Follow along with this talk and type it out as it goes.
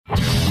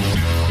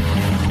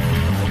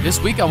This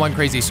week on One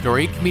Crazy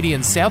Story,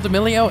 comedians Sal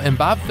Demilio and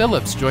Bob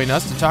Phillips join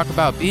us to talk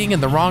about being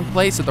in the wrong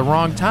place at the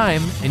wrong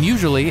time, and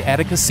usually at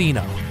a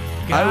casino.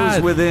 God. I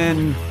was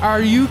within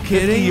Are you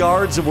kidding? 50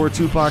 yards of where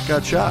Tupac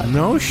got shot.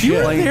 No shit. You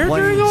were there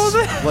during all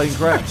that? Playing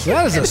craps.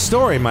 That is a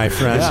story, my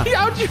friend. Yeah.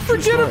 How'd you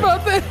forget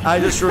about that? I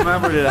just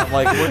remembered it. I'm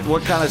like,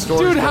 what kind of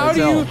story? Dude, how do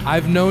you...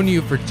 I've known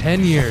you for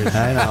 10 years.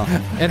 I know.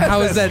 And how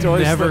has that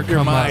never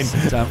come up?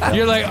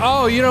 You're like,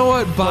 oh, you know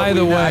what? By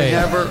the way.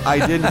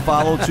 I didn't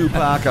follow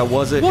Tupac. I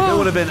wasn't. If it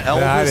would have been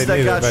Elvis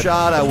that got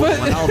shot, I would have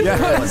went out there.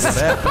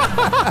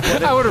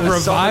 I would have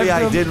revived somebody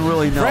him. I didn't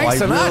really know. Frank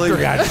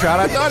Sinatra got shot.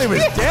 I thought he was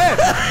dead.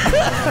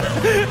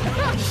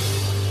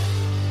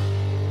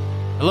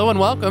 Hello and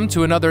welcome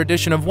to another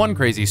edition of One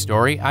Crazy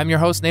Story. I'm your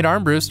host, Nate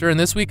Armbruster, and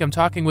this week I'm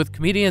talking with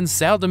comedians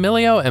Sal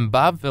Demilio and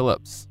Bob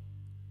Phillips.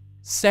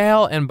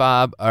 Sal and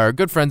Bob are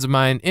good friends of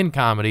mine in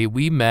comedy.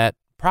 We met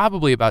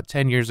probably about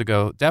 10 years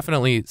ago.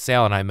 Definitely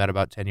Sal and I met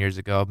about 10 years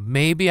ago.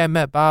 Maybe I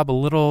met Bob a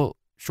little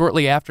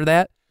shortly after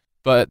that,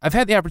 but I've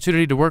had the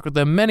opportunity to work with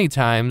them many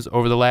times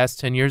over the last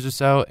 10 years or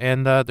so,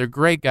 and they're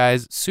great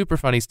guys, super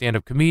funny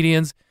stand-up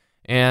comedians,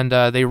 and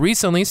they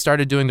recently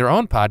started doing their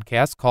own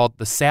podcast called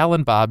The Sal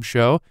and Bob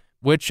Show,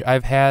 which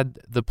I've had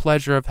the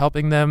pleasure of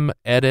helping them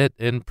edit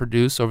and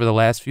produce over the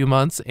last few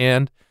months,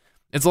 and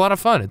it's a lot of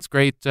fun. It's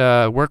great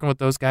working with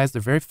those guys.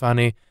 They're very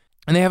funny,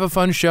 and they have a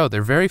fun show.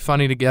 They're very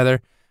funny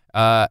together,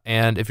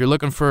 and if you're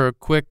looking for a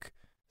quick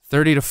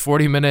 30 to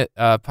 40-minute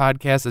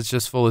podcast that's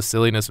just full of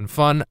silliness and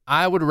fun,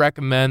 I would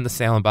recommend The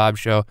Sal and Bob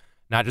Show,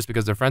 not just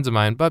because they're friends of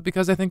mine, but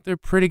because I think they're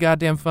pretty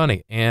goddamn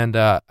funny, and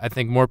I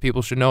think more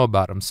people should know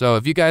about them. So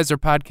if you guys are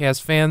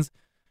podcast fans,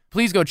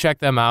 please go check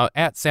them out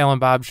at Sal and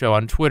Bob Show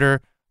on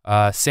Twitter,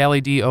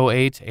 Sally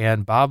D08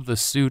 and Bob the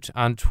Suit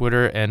on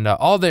Twitter, and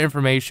all the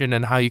information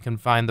and how you can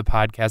find the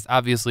podcast.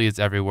 Obviously, it's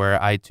everywhere,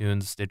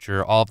 iTunes,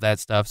 Stitcher, all of that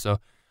stuff. So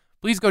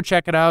please go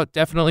check it out.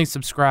 Definitely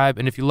subscribe.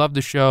 And if you love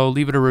the show,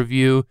 leave it a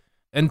review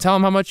and tell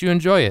them how much you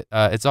enjoy it.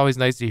 It's always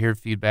nice to hear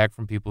feedback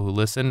from people who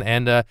listen.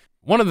 And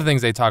one of the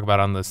things they talk about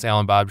on the Sal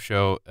and Bob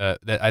Show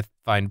that I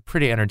find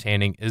pretty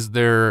entertaining is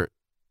they're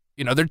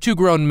two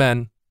grown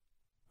men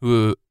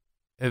who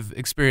have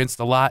experienced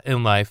a lot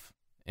in life,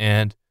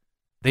 and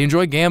they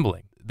enjoy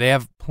gambling. They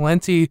have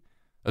plenty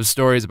of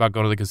stories about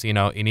going to the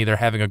casino and either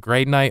having a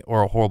great night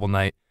or a horrible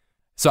night.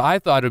 So I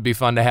thought it would be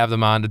fun to have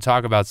them on to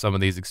talk about some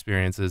of these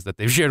experiences that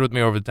they've shared with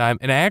me over the time.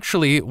 And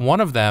actually, one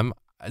of them,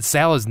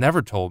 Sal has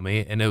never told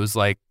me, and it was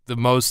like the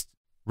most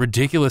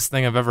ridiculous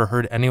thing I've ever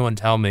heard anyone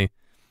tell me,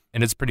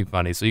 and it's pretty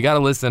funny. So you got to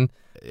listen.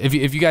 If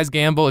you guys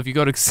gamble, if you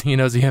go to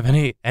casinos, you have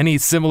any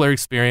similar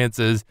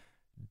experiences,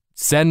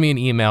 send me an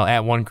email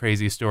at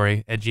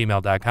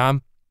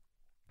onecrazystory@gmail.com.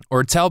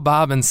 Or tell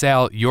Bob and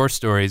Sal your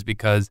stories,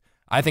 because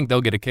I think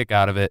they'll get a kick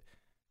out of it.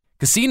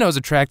 Casinos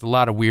attract a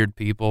lot of weird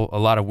people, a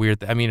lot of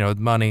weird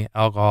money,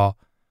 alcohol,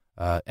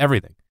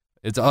 everything.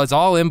 It's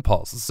all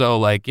impulse.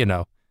 So,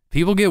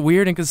 people get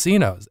weird in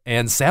casinos.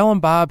 And Sal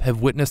and Bob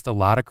have witnessed a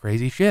lot of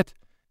crazy shit.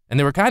 And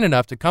they were kind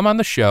enough to come on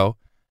the show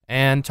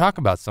and talk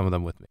about some of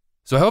them with me.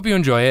 So I hope you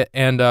enjoy it.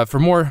 And for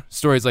more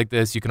stories like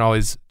this, you can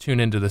always tune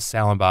into the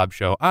Sal and Bob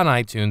Show on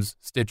iTunes,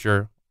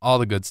 Stitcher, all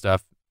the good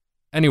stuff,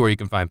 anywhere you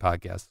can find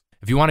podcasts.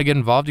 If you want to get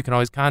involved, you can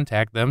always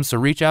contact them. So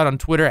reach out on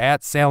Twitter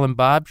at Sal and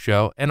Bob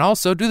Show, and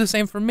also do the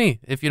same for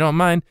me, if you don't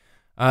mind.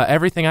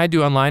 Everything I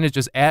do online is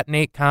just at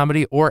Nate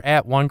Comedy or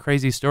at One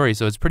Crazy Story.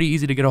 So it's pretty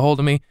easy to get a hold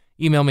of me.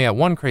 Email me at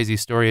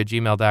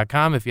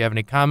onecrazystory@gmail.com if you have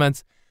any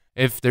comments.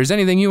 If there's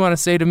anything you want to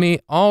say to me,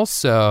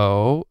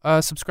 also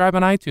subscribe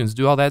on iTunes,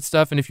 do all that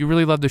stuff. And if you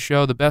really love the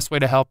show, the best way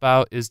to help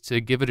out is to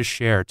give it a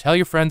share. Tell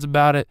your friends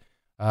about it.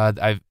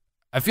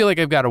 I feel like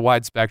I've got a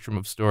wide spectrum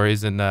of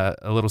stories and a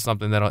little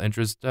something that'll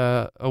interest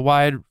a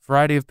wide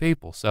variety of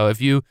people. So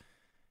if you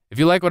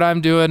like what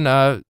I'm doing,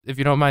 if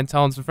you don't mind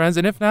telling some friends,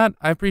 and if not,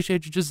 I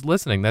appreciate you just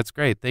listening. That's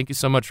great. Thank you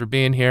so much for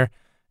being here,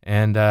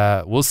 and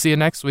we'll see you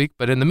next week.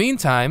 But in the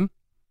meantime,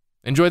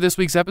 enjoy this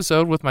week's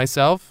episode with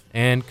myself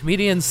and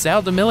comedians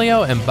Sal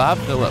Demilio and Bob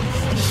Phillips.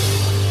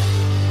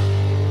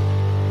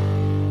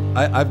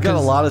 I've got a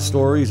lot of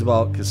stories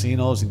about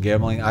casinos and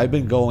gambling. I've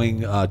been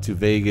going to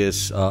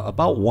Vegas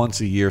about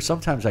once a year.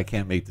 Sometimes I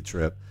can't make the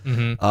trip.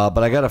 Mm-hmm.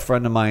 But I got a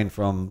friend of mine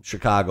from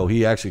Chicago.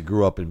 He actually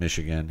grew up in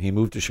Michigan. He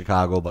moved to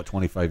Chicago about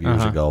 25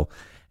 years ago.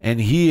 And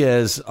he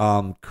has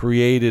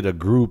created a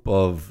group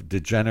of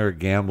degenerate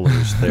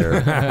gamblers there.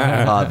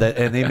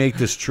 And they make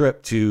this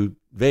trip to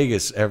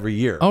Vegas every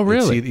year. Oh,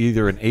 really? It's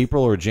either in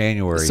April or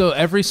January. So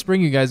every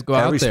spring you guys go out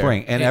there. Every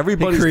spring. And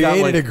everybody's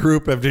created a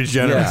group of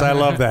degenerates. Yeah. I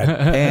love that.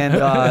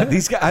 And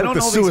these guys, I don't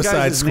know these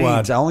guys' Squad.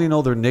 names. I only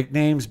know their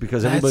nicknames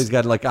because everybody's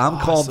got, I'm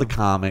called the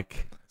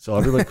Comic. So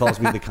everybody calls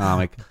me the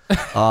Comic.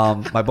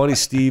 My buddy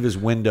Steve is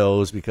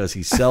Windows because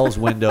he sells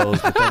windows,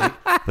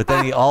 but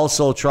then he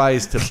also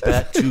tries to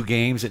bet 2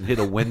 games and hit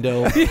a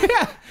window.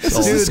 Yeah. This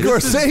is a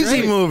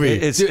Scorsese movie.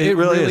 It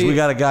really is. We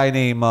got a guy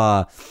named...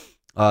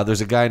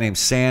 there's a guy named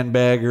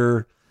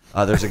Sandbagger.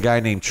 There's a guy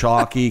named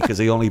Chalky because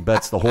he only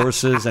bets the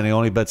horses and he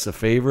only bets the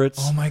favorites.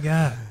 Oh my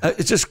God!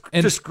 It's just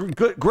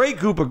great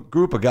group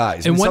of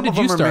guys. And when some did of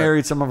them you are start?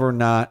 married, some of them are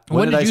not.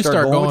 When did I you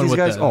start going with these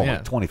guys? them?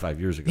 Like 25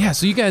 years ago. Yeah,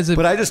 so you guys have,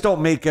 but I just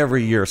don't make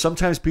every year.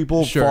 Sometimes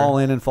people fall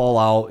in and fall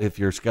out if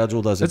your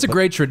schedule doesn't. That's a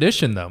great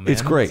tradition, though, man.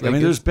 It's great. Like I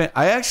mean,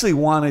 I actually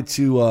wanted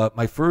to.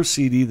 My first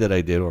CD that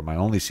I did, or my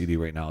only CD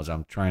right now, is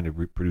I'm trying to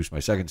produce my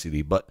second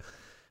CD, but.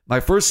 My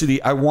first CD,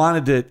 I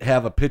wanted to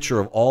have a picture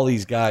of all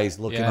these guys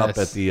looking up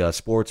at the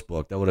sports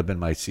book. That would have been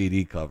my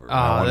CD cover. Oh,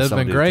 that would have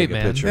been great,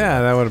 man.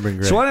 Yeah, that would have been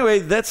great. So anyway,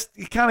 that's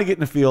you kind of get in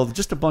the field.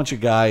 Just a bunch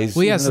of guys.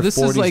 Well, yeah, so this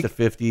 40s is like to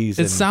 50s.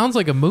 It sounds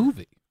like a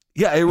movie.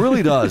 Yeah, it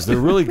really does. They're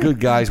really good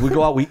guys. We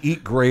go out, we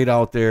eat great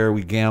out there,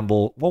 we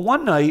gamble. Well,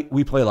 one night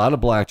we play a lot of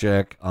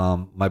blackjack.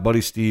 My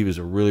buddy Steve is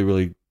a really,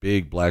 really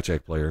big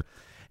blackjack player.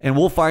 And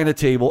we'll find a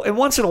table. And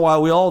once in a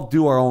while, we all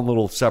do our own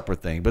little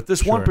separate thing. But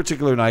this one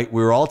particular night,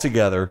 we were all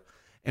together.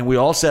 And we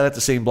all sat at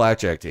the same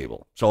blackjack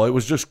table. So it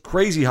was just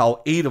crazy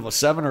how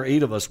 7 or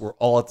 8 of us were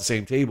all at the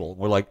same table.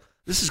 We're like,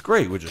 this is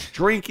great. We're just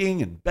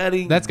drinking and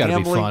betting. That's got to be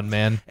gambling. fun,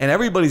 man. And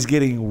everybody's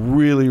getting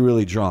really,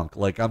 really drunk.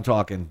 Like I'm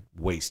talking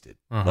wasted.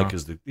 Like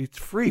because it's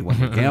free when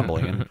you're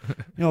gambling.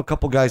 And a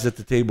couple guys at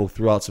the table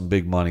threw out some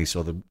big money.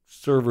 So the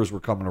servers were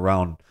coming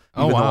around.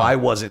 Even though I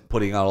wasn't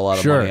putting out a lot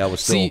of money, I was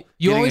still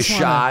getting a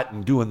shot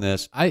and doing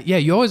this.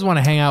 You always want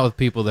to hang out with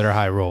people that are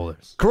high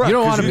rollers. Correct. You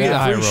don't want to be the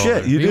high roller.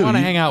 Shit. You want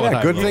to hang out with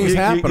high good rollers. things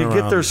happen. You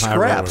get their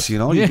scraps,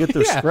 You get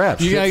their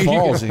scraps. Shit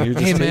falls and you're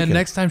just hey, man, taking.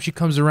 next time she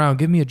comes around,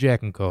 give me a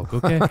Jack and Coke,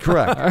 okay?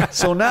 Correct.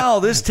 So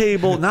now this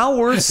table,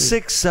 we're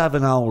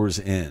 6-7 hours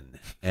in.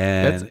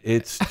 And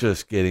it's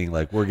just getting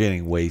we're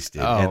getting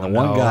wasted. And the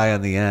one guy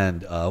on the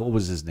end, what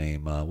was his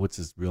name? What's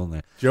his real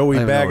name?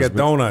 Joey Bag of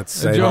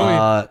Donuts. Joey.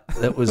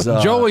 That was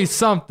Joey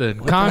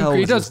something. Concrete.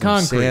 He does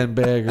concrete.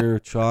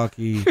 Sandbagger,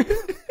 Chalky.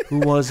 Who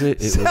was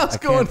it? Sal's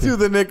going through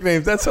the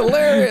nicknames. That's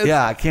hilarious.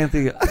 Yeah, I can't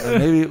think.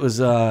 Maybe it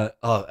was.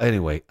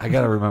 Anyway, I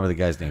got to remember the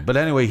guy's name. But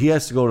anyway, he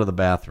has to go to the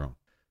bathroom.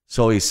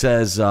 So he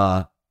says,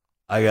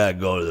 I got to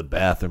go to the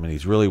bathroom, and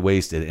he's really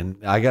wasted.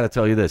 And I got to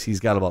tell you this, he's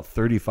got about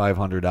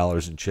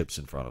 $3,500 in chips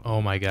in front of him.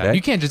 Oh my God. Okay?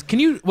 You can't just, can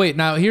you, wait,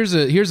 now here's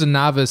a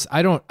novice.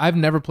 I've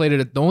never played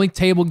it. The only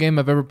table game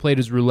I've ever played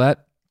is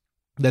roulette.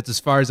 That's as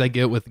far as I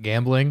get with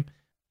gambling.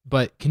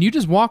 But can you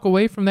just walk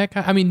away from that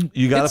kind? I mean,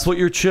 you got to put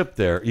your chip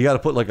there. You got to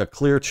put a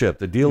clear chip.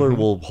 The dealer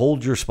will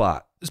hold your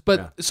spot.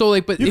 But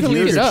so but you if can you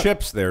leave get your up,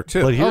 chips there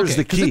too. But here's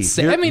the key. It's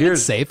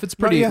it's safe. It's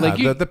pretty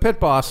the pit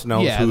boss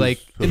knows. Yeah,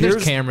 if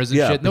there's cameras and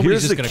shit,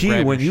 nobody's just going to grab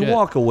your when you shit.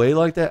 walk away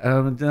like that. And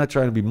I'm not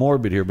trying to be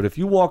morbid here, but if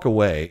you walk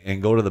away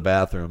and go to the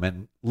bathroom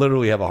and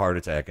literally have a heart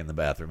attack in the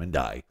bathroom and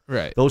die,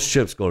 right? Those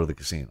chips go to the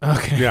casino.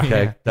 Okay, yeah.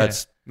 Okay,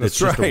 that's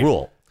just a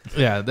rule.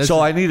 Yeah.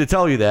 So I need to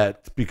tell you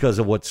that because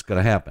of what's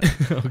going to happen.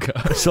 Oh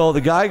God. So the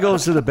guy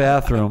goes to the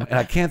bathroom, and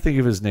I can't think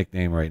of his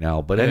nickname right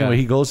now. But anyway,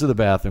 he goes to the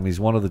bathroom. He's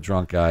one of the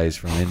drunk guys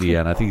from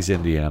Indiana. I think he's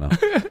Indiana.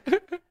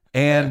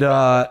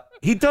 And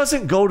he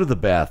doesn't go to the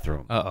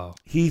bathroom. Uh-oh.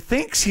 He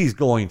thinks he's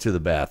going to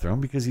the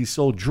bathroom because he's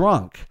so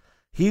drunk.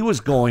 He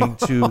was going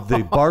to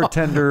the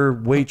bartender,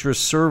 waitress,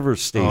 server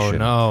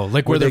station. Oh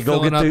no! Where they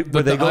go get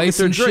the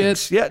ice and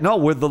drinks. shit. Yeah, no,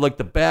 where the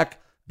back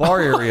bar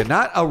area,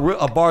 not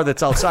a bar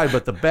that's outside,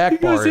 but the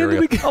back bar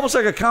area, almost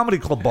like a comedy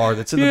club bar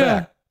that's in the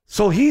back.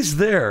 So he's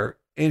there,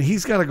 and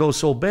he's got to go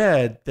so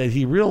bad that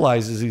he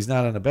realizes he's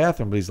not in the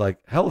bathroom, but he's like,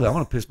 hell, I'm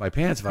going to piss my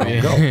pants if I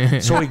don't go.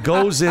 So he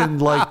goes in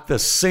the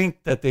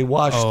sink that they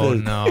wash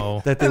the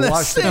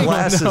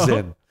glasses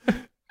in.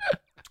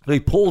 He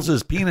pulls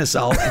his penis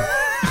out and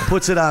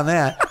puts it on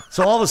that.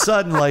 So all of a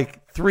sudden,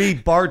 3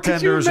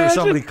 bartenders or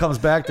somebody comes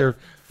back there,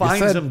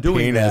 finds him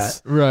doing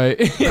that. Right.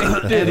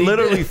 And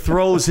literally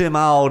throws him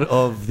out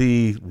of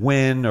the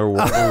Wynn or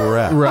wherever we're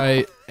at.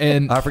 Right.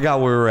 And I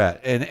forgot where we were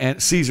at.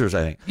 And Caesars,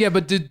 I think. Yeah,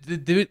 but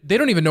they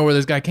don't even know where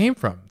this guy came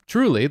from.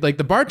 Truly. Like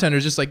the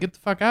bartender's just like, get the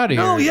fuck out of here.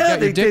 No, yeah,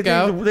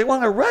 they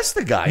want to arrest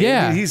the guy.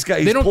 Yeah. I mean, he's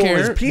they don't pulling care.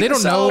 his penis They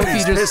don't know out, if he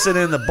he's just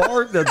pissing in the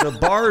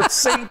bar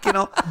sink,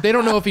 They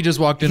don't know if he just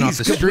walked in off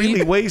the He's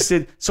completely street.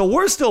 wasted. So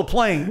we're still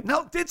playing.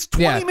 No, it's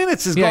 20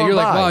 minutes has gone by. Yeah, you're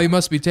like, wow, he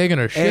must be taking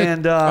her shit.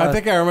 And I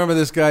think I remember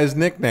this guy's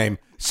nickname,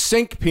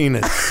 Sink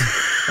Penis.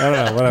 I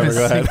don't know, whatever,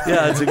 go ahead.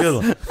 Yeah, it's a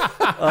good one.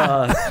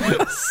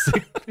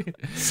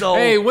 So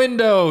hey,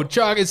 window,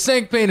 chalk, it's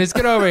sink penis,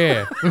 get over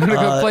here. We're going to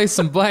go play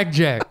some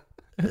blackjack.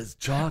 Is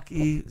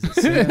Chalky? Is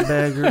it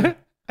Sandbagger?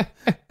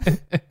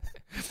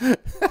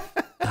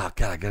 Oh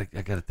God,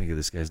 I gotta think of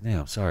this guy's name.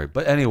 I'm sorry,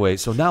 but anyway,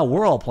 so now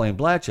we're all playing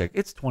blackjack.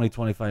 It's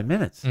 20-25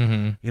 minutes.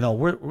 Mm-hmm.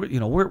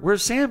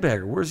 Where's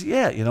Sandbagger? Where's he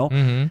at?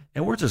 Mm-hmm.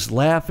 And we're just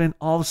laughing.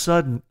 All of a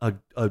sudden,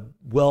 a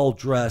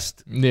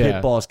well-dressed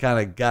pit boss kind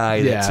of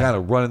guy that's kind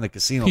of running the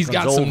casino. He's comes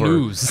got some over,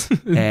 news,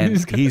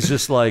 and he's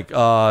just like,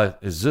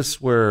 "Is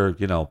this where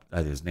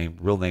his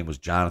real name was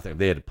Jonathan?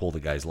 They had to pull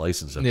the guy's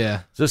license.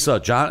 Yeah, is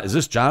this John? Is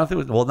this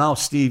Jonathan? Well, now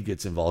Steve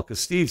gets involved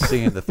because Steve's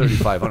seeing the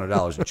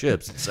 $3,500 in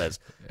chips and says,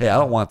 "Hey, I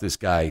don't want this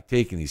guy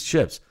taking these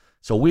chips."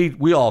 So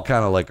we all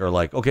kind of are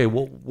like, "Okay,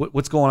 well,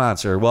 what's going on,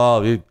 sir?"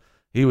 Well,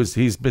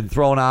 He's been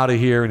thrown out of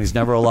here and he's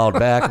never allowed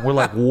back. And we're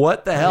like,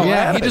 what the hell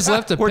happened? He just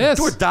left a piss.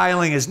 We're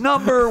dialing his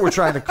number. We're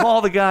trying to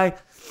call the guy.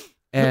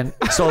 And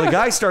so the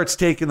guy starts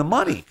taking the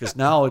money because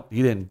now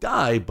he didn't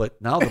die,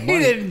 but now the money. He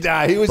didn't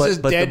die. He was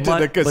just dead to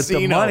the casino. But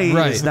the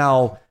money is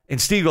now,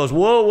 and Steve goes,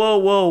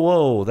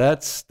 whoa.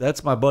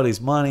 That's my buddy's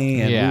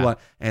money.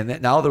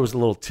 And now there was a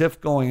little tiff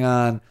going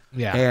on.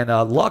 Yeah. And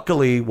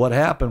luckily what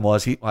happened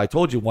was, I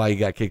told you why he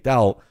got kicked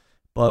out.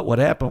 But what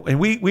happened, and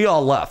we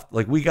all left.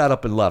 Like, we got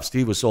up and left.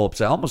 Steve was so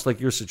upset, almost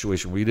like your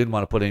situation where you didn't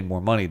want to put any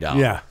more money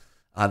down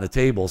on the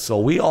table. So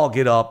we all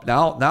get up.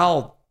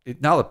 Now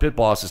the pit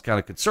boss is kind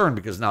of concerned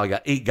because now he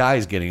got 8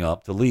 guys getting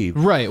up to leave.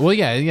 Right. Well,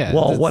 yeah.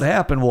 Well, what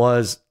happened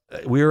was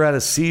we were at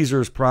a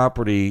Caesars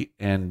property,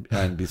 and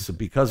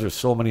because there's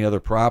so many other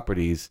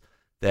properties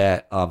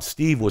that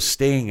Steve was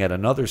staying at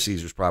another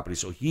Caesars property.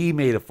 So he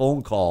made a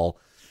phone call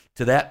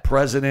to that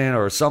president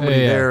or somebody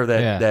there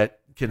that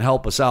can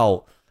help us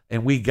out.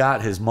 And we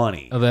got his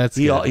money. Oh, that's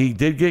good. He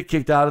did get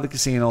kicked out of the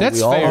casino. That's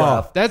we all fair.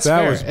 left. That's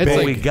that fair. Was it's big.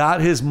 like, we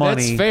got his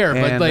money. That's fair,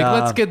 but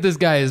let's get this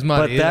guy his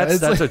money. But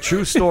that's a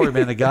true story,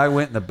 man. The guy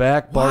went in the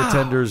back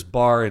bartender's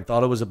bar and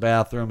thought it was a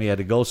bathroom. He had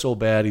to go so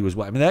bad.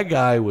 That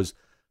guy was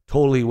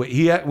totally.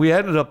 We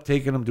ended up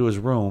taking him to his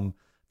room.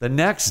 The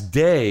next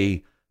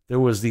day, there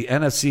was the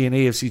NFC and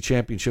AFC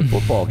championship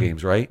football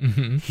games, right?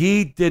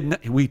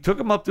 Mm-hmm. We took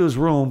him up to his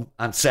room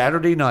on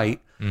Saturday night.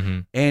 Mm-hmm.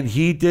 And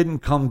he didn't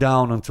come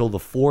down until the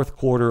fourth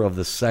quarter of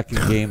the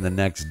second game the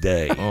next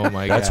day. Oh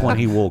my God! That's when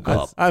he woke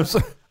up.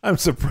 I'm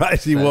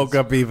surprised he woke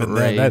up even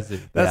crazy.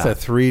 then. That's a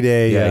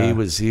 3-day. Yeah, he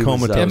was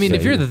comatose. I mean,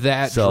 if you're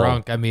that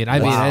drunk, I mean,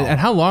 and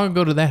how long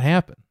ago did that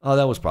happen? Oh,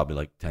 that was probably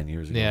like 10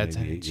 years ago. Yeah,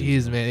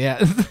 jeez, man.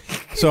 Yeah.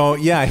 So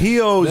he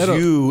owes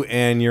you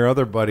and your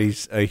other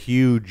buddies a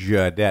huge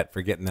debt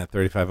for getting that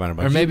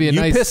 $3,500. Or maybe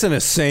you piss in a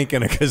sink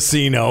in a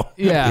casino.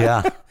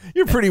 Yeah.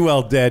 You're pretty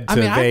well dead to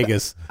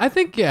Vegas. I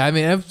think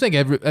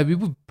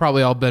we've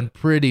probably all been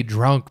pretty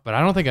drunk, but I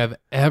don't think I've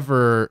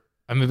ever.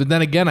 I mean, but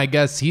then again, I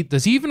guess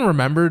does he even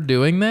remember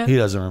doing that? He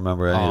doesn't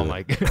remember anything. Oh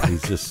my God. He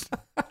just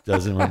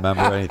doesn't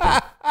remember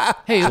anything.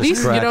 Hey, at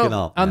least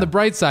up, on the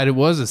bright side, it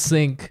was a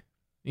sink.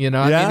 I mean,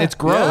 it's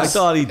gross. Yeah, I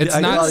thought he it's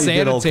not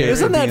sanitary. Okay.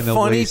 Isn't that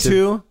funny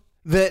too?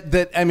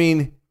 That I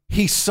mean,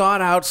 he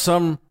sought out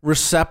some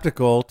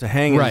receptacle to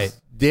hang his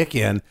dick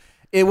in.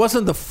 It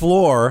wasn't the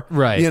floor,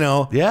 right?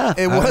 Yeah.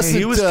 It wasn't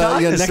he was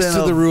next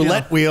to the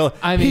roulette wheel.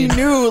 I mean, he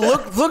knew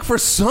look for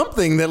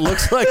something that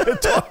looks like a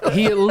toilet.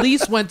 He at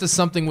least went to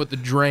something with the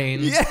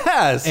drains.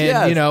 Yes,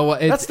 and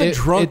that's the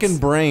drunken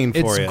brain for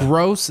you. It's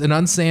gross and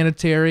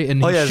unsanitary.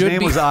 And his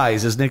name was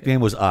Eyes. His nickname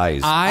was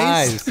Eyes.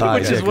 Eyes,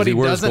 which is what he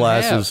wears doesn't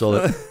glasses have. So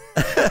that.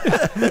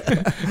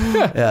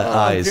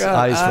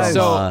 Eyes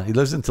from he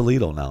lives in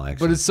Toledo now,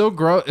 actually. But it's so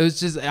gross. It's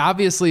just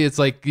obviously it's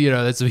like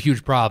that's a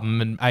huge problem,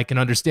 and I can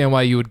understand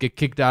why you would get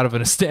kicked out of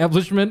an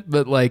establishment.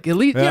 But like at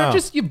least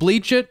just you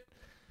bleach it,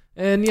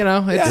 and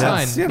it's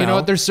fine. You know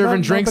what? They're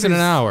serving drinks in an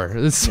hour.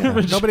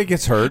 Nobody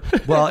gets hurt.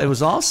 Well, it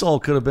was also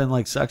could have been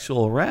like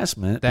sexual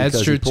harassment.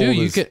 That's true too.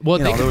 You could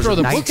they could throw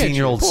the book at you.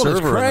 19-year-old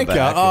server in the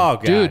back. Oh,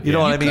 God. Dude, you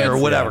know what I mean, or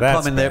whatever.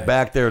 Coming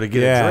back there to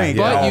get a drink,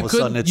 but all of a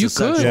sudden it's a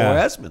sexual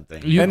harassment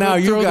thing. And now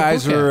you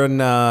guys are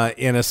in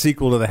a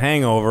sequel to The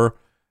Hangover.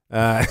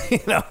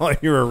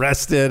 You're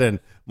arrested, and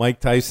Mike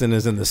Tyson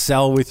is in the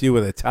cell with you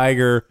with a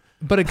tiger.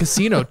 But a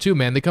casino too,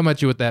 man. They come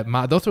at you with that.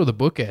 They'll throw the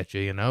book at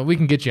you. We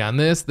can get you on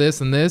this,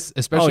 and this.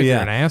 Especially if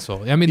you're an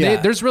asshole. I mean,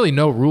 there's really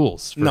no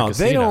rules. For a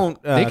casino. They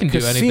don't. They can do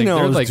anything.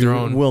 They're like their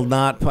own. Will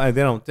not. They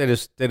don't. They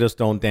just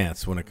don't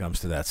dance when it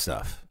comes to that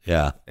stuff.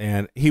 Yeah.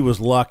 And he was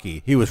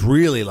lucky. He was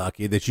really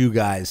lucky that you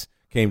guys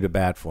came to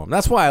bat for him.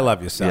 That's why I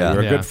love you, Sal. Yeah.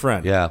 You're a good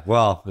friend. Yeah.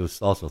 Well, it was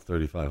also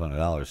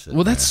 $3,500.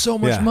 Well, that's so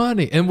much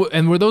money. And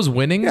were those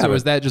winnings, or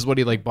was that just what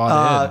he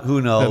bought in?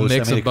 Who knows? The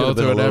mix of both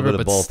or whatever.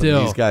 But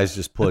still, these guys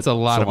just put a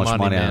lot so of much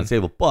money on the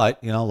table.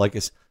 But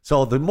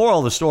so the moral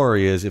of the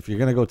story is, if you're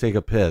gonna go take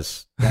a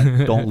piss,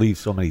 don't leave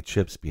so many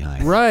chips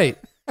behind. Right.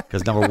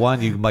 Because number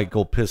one, you might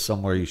go piss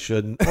somewhere you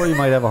shouldn't, or you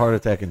might have a heart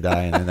attack and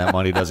die, and then that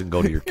money doesn't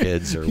go to your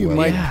kids or you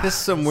whatever. might piss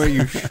somewhere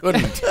you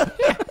shouldn't.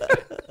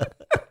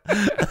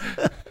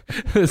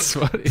 It's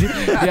funny.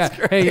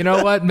 Hey, you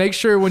know what? Make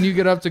sure when you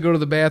get up to go to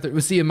the bathroom.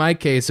 See, in my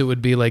case, it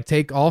would be like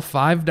take all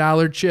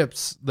 $5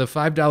 chips, the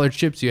 $5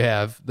 chips you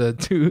have, the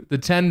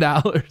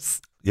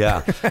 $10.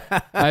 Yeah.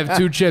 I have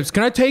 2 chips.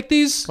 Can I take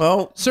these?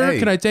 Well, sir,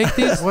 can I take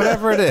these?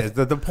 Whatever it is.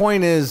 The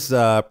point is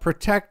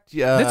protect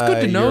That's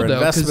good to know, your though,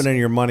 investment and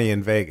your money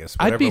in Vegas.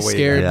 I'd be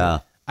scared. Yeah.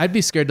 I'd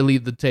be scared to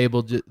leave the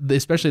table,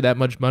 especially that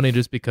much money,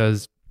 just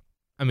because.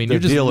 I mean, the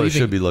you're just dealer leaving.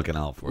 should be looking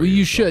out for you.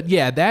 You should.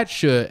 Yeah, that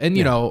should. And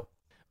you know.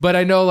 But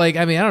I know, I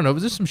don't know.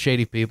 There's some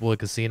shady people at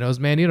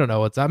casinos, man. You don't know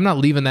what's. I'm not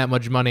leaving that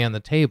much money on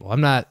the table.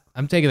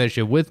 I'm taking that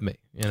shit with me.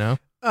 Yeah.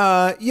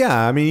 I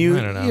mean,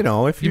 I don't know. You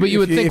know, if you, but you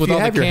would think with all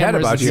have the your head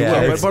cameras about and you, stuff.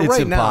 but it's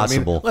right impossible. Now, I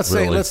mean,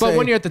 let's But say,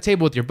 when you're at the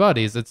table with your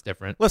buddies, it's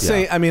different. Let's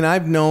say, I mean,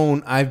 I've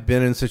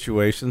been in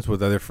situations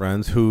with other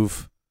friends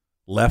who've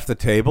left the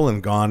table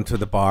and gone to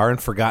the bar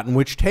and forgotten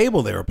which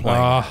table they were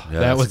playing. Oh,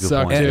 that would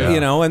suck too.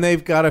 And, and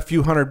they've got a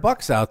few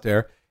 $100 out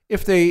there.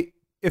 If they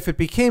if it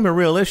became a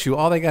real issue,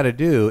 all they got to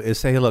do is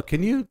say, hey, look,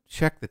 can you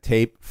check the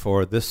tape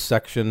for this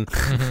section?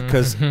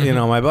 Because,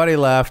 my buddy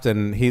left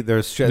and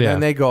there's shit.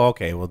 And they go,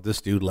 okay, well, this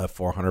dude left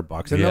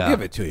 $400 and they'll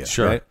give it to you.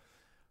 Sure. Right?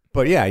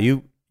 But yeah,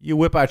 you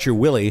whip out your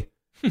willy.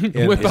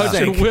 Whip out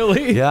your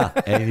willy. Yeah.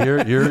 And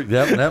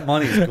that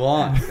money's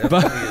gone.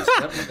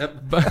 That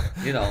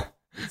money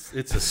is,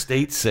 it's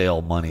estate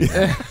sale money.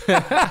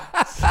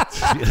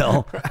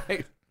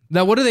 Right.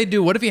 Now, what do they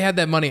do? What if he had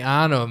that money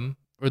on him?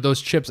 Or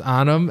those chips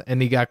on him,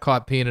 and he got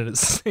caught peeing in a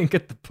sink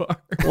at the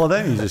bar. Well,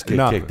 then you just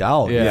get kicked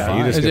out. Yeah,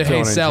 you just get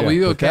thrown in jail. Will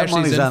you go cash that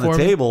money's these in on the for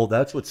me? table.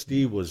 That's what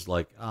Steve was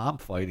like. I'm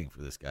fighting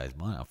for this guy's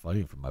money. I'm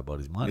fighting for my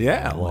buddy's money.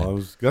 Yeah,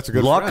 that's a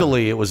good.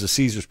 Luckily, it was a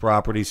Caesar's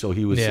property, so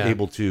he was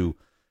able to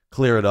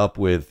clear it up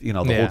with the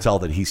hotel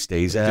that he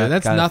stays at. Dude,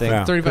 that's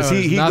nothing. Because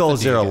he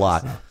goes there a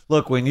lot.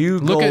 Look, when you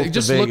go to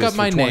Vegas look up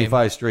my for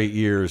 25 straight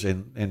years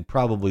and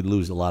probably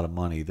lose a lot of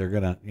money, they're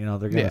gonna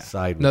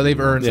side with you. No, they've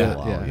earned it.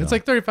 While, it's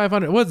like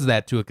 $3,500. What's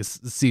that to a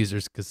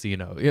Caesar's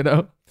casino?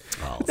 No,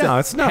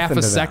 it's nothing. Half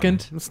a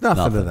second. It's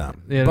nothing to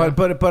them.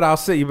 But I'll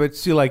say,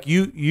 like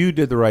you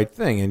did the right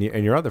thing,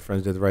 and your other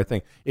friends did the right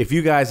thing. If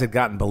you guys had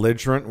gotten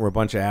belligerent, and were a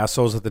bunch of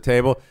assholes at the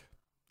table,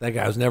 that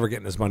guy was never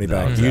getting his money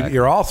back. Exactly.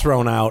 You're all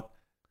thrown out,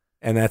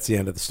 and that's the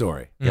end of the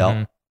story.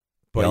 Yep.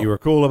 But you were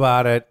cool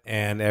about it,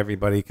 and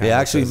everybody kind of. They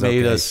actually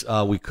made us.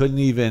 We couldn't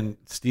even.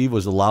 Steve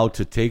was allowed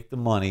to take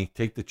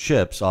the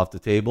chips off the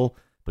table,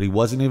 but he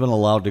wasn't even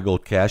allowed to go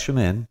cash them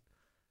in.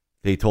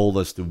 They told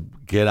us to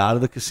get out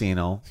of the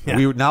casino.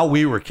 Yeah.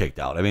 We were kicked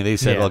out. I mean, they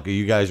said, "Look,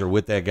 you guys are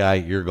with that guy.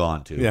 You're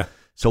gone too." Yeah.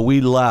 So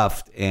we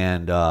left,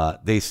 and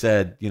they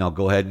said,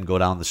 go ahead and go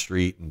down the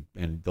street,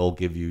 and they'll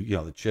give you,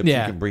 the chips.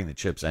 Yeah. You can bring the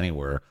chips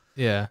anywhere.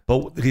 Yeah,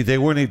 but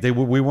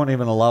we weren't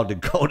even allowed to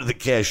go to the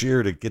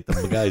cashier to get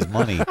the guy's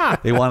money.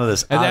 They wanted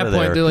us at out that of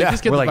point. there. They're like,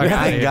 just get we're the like fuck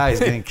out of 9 here. guys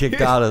getting kicked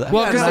out of that.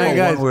 Well, I don't know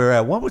 9 what we were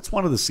at. What's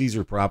one of the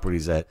Caesar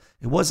properties at?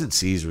 It wasn't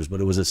Caesar's, but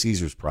it was a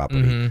Caesar's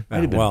property.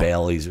 Might have been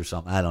Bailey's or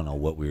something. I don't know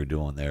what we were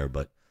doing there,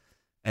 but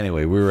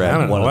anyway, we were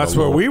at one. That's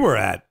where we were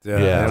at. In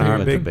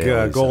our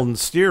big Golden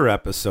Steer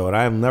episode.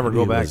 I'll never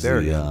go back there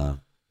again.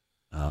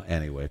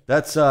 Anyway,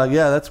 that's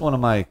one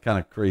of my kind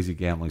of crazy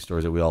gambling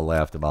stories that we all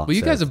laughed about. Well,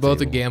 you guys have both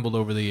gambled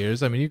over the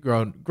years. I mean, you've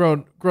grown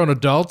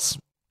adults.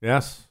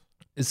 Yes,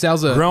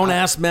 Sal's a grown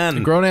ass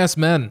men. Grown ass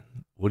men.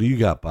 What do you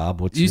got,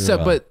 Bob? What's you your,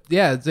 said? But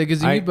yeah, it's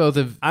because you both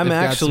have. I'm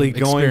actually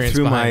going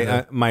through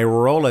my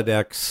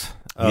Rolodex.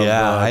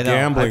 I know.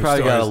 Gambling I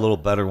probably stories. got a little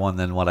better one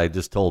than what I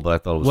just told, but I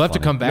thought it was. We'll have to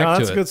come back to it.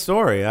 That's a good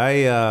story.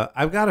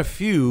 I've got a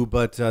few,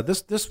 but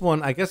this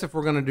one, I guess, if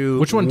we're gonna do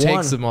which one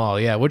takes them all?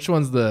 Yeah, which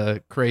one's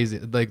the crazy?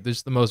 Like,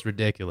 there's the most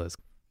ridiculous.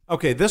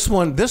 Okay, this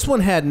one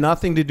had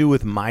nothing to do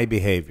with my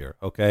behavior.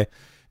 Okay,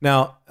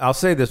 now I'll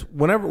say this: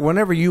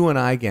 whenever you and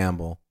I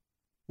gamble,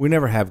 we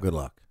never have good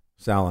luck.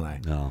 Sal and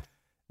I. No.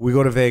 We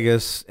go to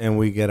Vegas and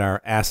we get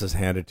our asses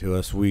handed to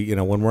us. We,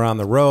 when we're on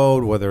the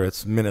road, whether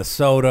it's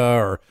Minnesota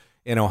or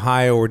in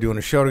Ohio, we're doing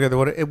a show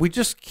together. We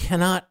just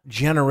cannot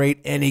generate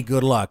any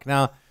good luck.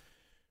 Now,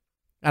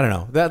 I don't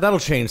know. That'll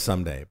change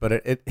someday, but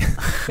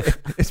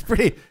it's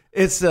pretty.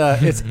 It's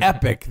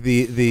epic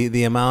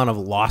the amount of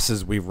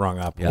losses we've rung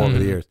up over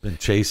the years. Been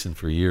chasing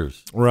for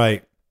years,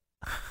 right?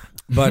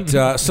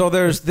 But so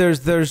there's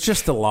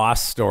just the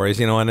lost stories,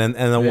 and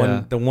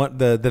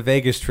the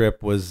Vegas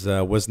trip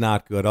was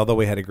not good. Although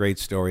we had a great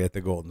story at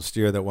the Golden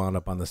Steer that wound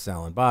up on the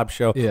Sal and Bob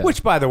show,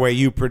 which by the way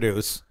you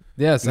produce.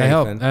 Yes,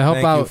 Nathan. I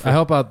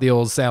help out the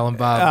old Sal and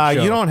Bob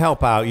show. You don't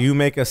help out. You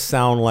make us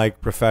sound like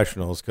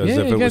professionals because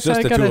if it was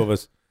just the two of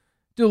us,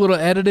 do a little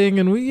editing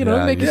and we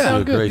make it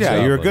sound good.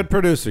 Yeah, you're a good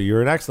producer.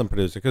 You're an excellent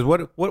producer. Because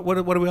what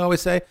do we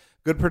always say?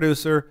 Good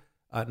producer.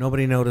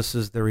 Nobody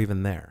notices they're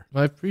even there.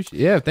 I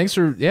appreciate. Yeah, thanks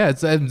for. Yeah,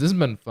 this has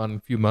been a fun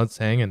few months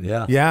hanging.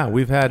 Yeah,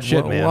 we've had.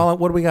 Man. Well,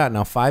 what do we got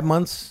now? 5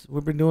 months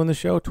we've been doing the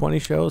show, 20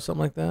 shows,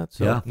 something like that.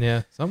 So.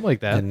 Yeah, something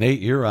like that. And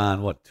Nate, you're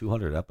on what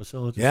 200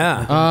 episodes?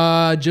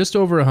 Yeah, just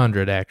over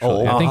 100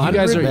 actually. I think you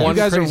guys are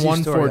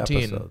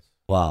 114.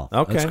 Wow.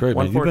 Okay. That's great,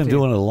 man. You've been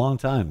doing it a long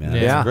time, man.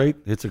 Yeah.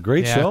 It's a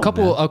great show. A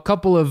couple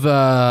of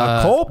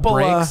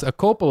breaks. A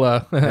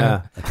Coppola.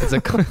 Yeah. it's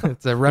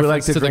a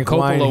reference to the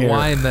Coppola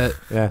wine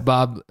that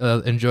Bob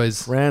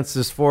enjoys.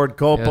 Francis Ford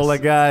Coppola,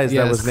 guys.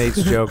 That was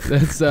Nate's joke.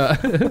 That's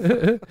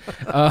a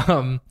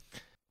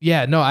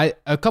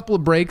couple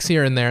of breaks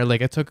here and there.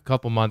 Like I took a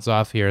couple months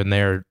off here and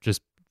there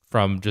just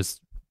from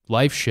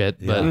life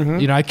shit, but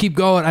I keep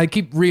going. I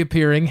keep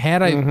reappearing.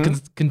 Had I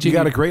continued, you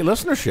got a great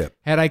listenership.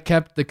 Had I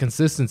kept the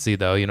consistency,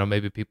 though,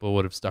 maybe people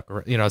would have stuck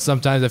around.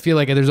 Sometimes I feel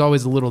like there's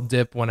always a little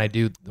dip when I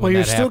do. When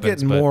you're still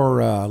happens, getting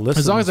more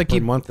listeners as long as I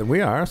keep per month than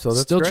we are. So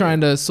that's still great.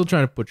 trying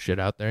to put shit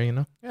out there.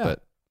 Yeah.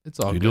 But It's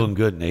all You're good. doing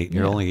good, Nate.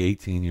 You're only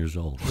 18 years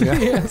old.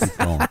 Yes.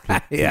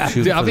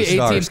 Shoot Dude, I'll for be the 18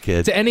 stars,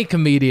 kid. to any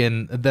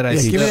comedian that I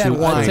give me that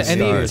wine.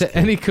 to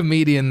any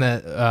comedian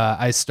that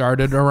I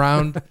started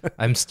around.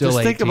 I'm still Just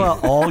 18. think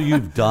about all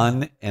you've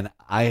done, and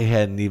I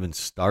hadn't even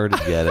started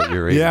yet at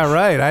your age. Yeah,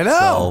 right. I know.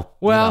 So,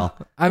 well,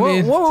 I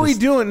mean, what were we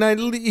doing? Now,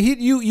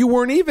 you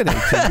weren't even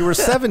 18. You were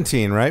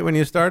 17, right, when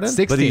you started?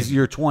 16. but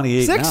you're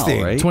 28 16.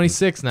 now, right?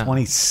 26 now.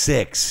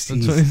 26.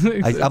 I'm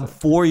 26. I'm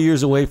 4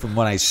 years away from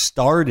when I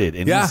started,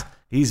 and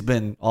he's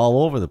been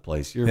all over the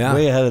place. You're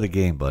way ahead of the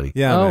game, buddy.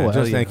 Yeah, Oh, man. well,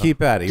 Just you know.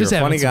 keep at it. You're Just a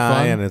funny having some guy,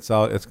 fun. and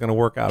it's going to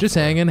work out. Just for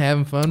you. hanging,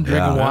 having fun,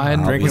 drinking wine,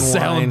 drinking with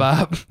Sal and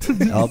Bob.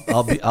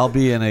 I'll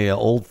be in a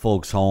old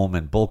folks home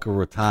in Boca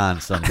Raton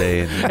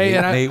someday, and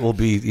Nate will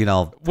be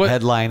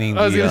headlining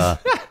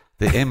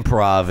the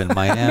Improv in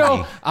Miami.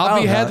 No,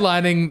 I'll be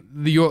headlining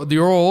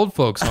your old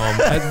folks' home.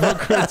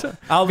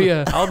 I'll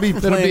be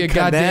playing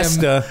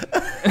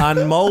canasta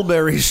on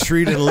Mulberry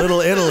Street in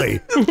Little Italy.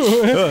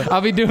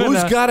 I'll be doing.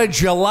 Who's got a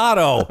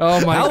gelato?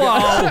 Oh my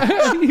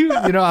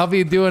God! I'll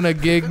be doing a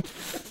gig.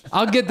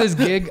 I'll get this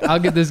gig.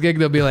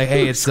 They'll be like,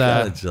 "Hey, it's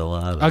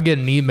gelato. I'll get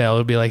an email.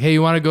 It'll be like, "Hey,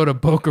 you want to go to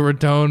Boca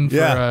Raton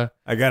for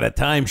I got a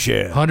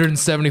timeshare.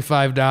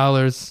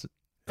 $175?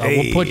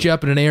 We'll put you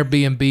up in an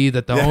Airbnb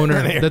that the owner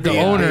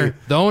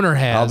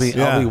has."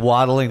 I'll be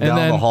waddling down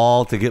then- the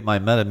hall to get my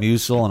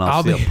Metamucil, and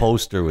I'll see a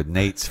poster with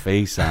Nate's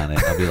face on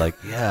it. I'll be like,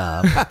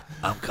 "Yeah,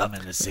 I'm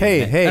coming to see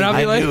Nate." Hey, And I'll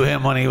be I knew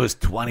him when he was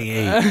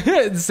 28.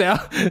 And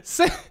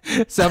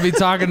Sal be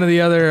talking to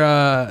the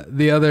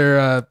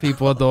other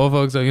people at the old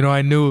folks. So,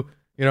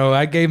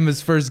 I gave him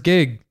his first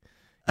gig.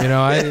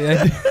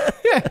 I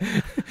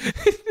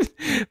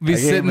be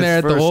sitting there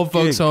at the old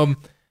folks home.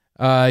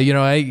 I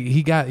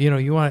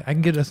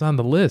can get us on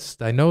the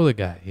list. I know the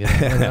guy.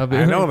 And I'll be,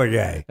 I know the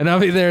guy. And I'll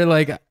be there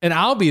and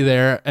I'll be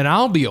there and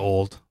I'll be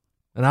old.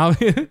 And I'll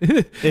be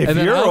If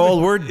you're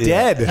old, we're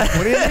dead.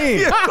 What do you mean?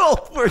 You're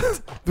old.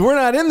 We're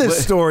not in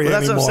this story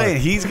That's anymore. what I'm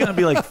saying. He's going to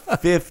be like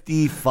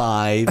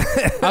 55.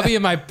 I'll be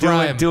in my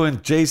prime.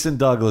 Doing Jason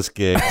Douglas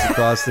gigs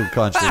across the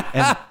country.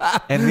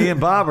 And me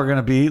and Bob are going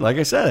to be, like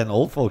I said, in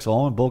old folks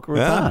home in Boca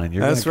Raton. And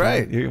that's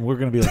right. We're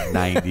going to be like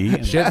 90.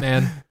 And Shit,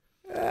 man.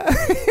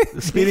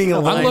 Speaking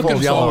of I'm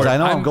looking forward. I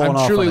know I'm going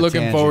off truly on a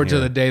looking tangent forward to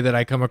here. the day that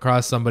I come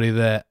across somebody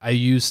that I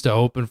used to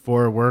open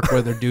for, work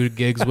with, or do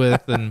gigs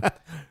with, and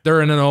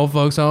they're in an old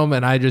folks home,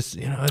 and I just,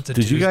 it's a Did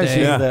Tuesday. you guys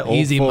hear that old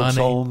Easy folks money.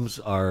 homes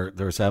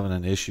there's having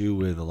an issue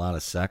with a lot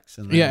of sex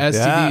in there? Yeah, STDs.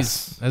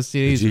 Yes. STDs.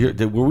 Did you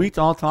hear, were we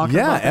all talking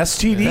Yeah, about that?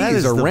 STDs That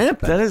is are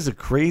rampant. That is the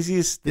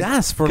craziest.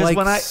 Yes, for 'cause like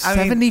when I mean,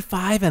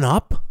 75 and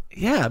up.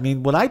 yeah, I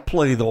mean, when I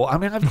play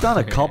I've done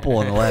a couple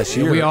in the last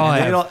year. We all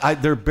and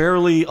have. They're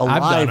barely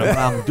alive done it. when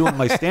I'm doing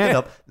my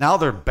stand-up. Now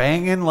they're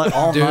banging like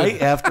all Dude.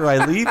 night after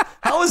I leave.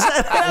 How is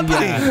that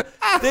happening?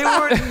 They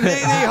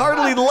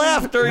hardly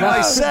left during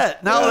my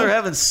set. Now they're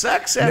having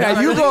sex.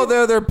 Yeah, you go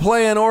there, they're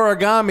playing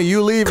origami.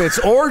 You leave, it's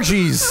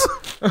orgies.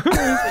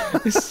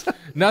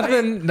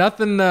 Nothing.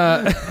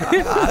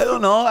 I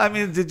don't know. I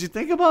mean, did you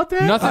think about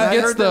that? Nothing I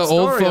gets heard the that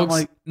old story. I'm folks.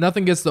 like,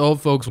 Nothing gets the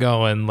old folks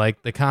going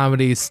like the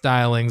comedy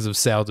stylings of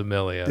Sal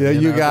Demilio. Yeah,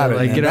 you got it.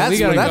 Like, man.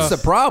 That's the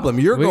problem.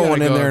 You're we gotta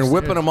going in go there and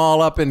whipping upstairs. them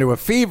all up into a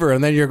fever,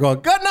 and then you're going,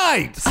 good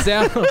night.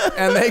 Sal.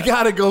 And they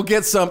got to go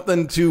get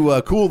something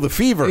to cool the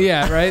fever.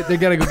 Yeah, right. They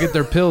gotta go get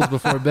their pills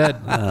before bed.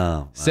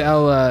 oh,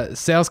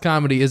 Sal's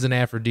comedy is an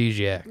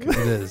aphrodisiac. It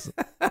is.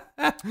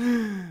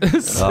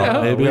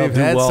 well, maybe I'll We've do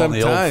had well in some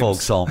the old times.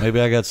 folks' home. Maybe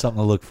I got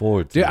something to look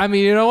forward to. Dude, I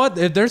mean, you know what?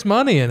 If there's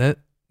money in it.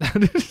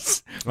 People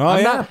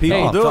I'm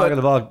do talking it.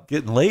 about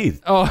getting laid.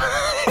 Oh,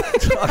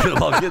 Talking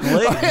about getting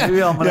laid.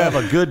 Maybe I'm going to have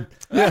a good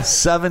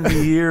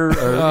 70-year.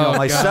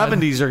 My God.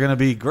 70s are going to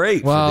be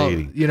great well, for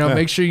dating.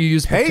 make sure you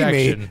use Pay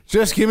protection. me.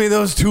 Just give me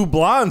those two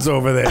blondes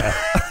over there.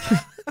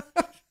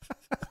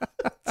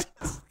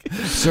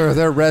 Sir,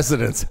 they're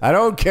residents. I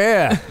don't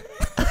care.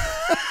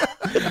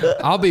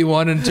 I'll be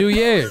 1 in 2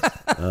 years.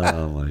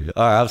 Oh my God!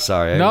 All right, I'm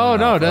sorry. No,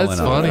 that's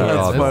funny.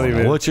 That's funny,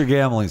 man. What's your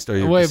gambling story?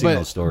 Your Wait, casino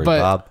but- story, but-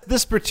 Bob?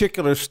 This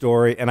particular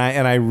story, and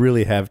I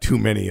really have too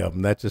many of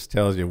them. That just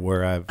tells you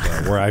where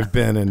I've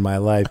been in my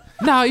life.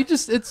 No,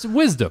 it's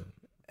wisdom.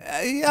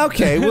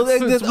 Okay, well,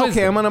 It's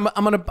okay. wisdom.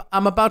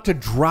 I'm about to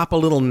drop a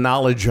little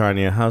knowledge on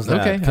you. How's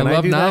that? Okay, Can I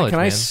love do that? knowledge, Can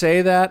I man.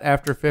 say that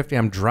after 50?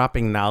 I'm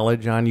dropping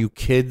knowledge on you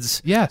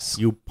kids. Yes.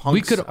 You punks.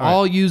 We could All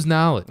all use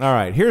knowledge. All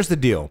right, here's the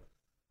deal.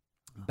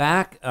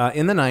 Back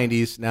in the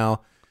 90s, now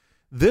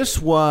this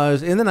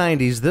was in the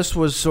 90s. This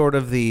was sort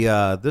of the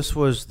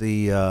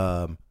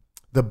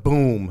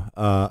boom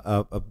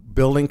of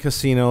building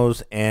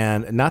casinos,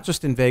 and not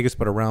just in Vegas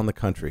but around the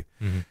country.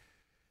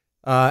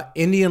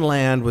 Indian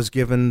Land was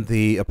given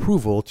the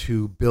approval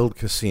to build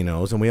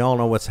casinos, and we all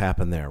know what's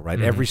happened there,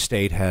 right? Every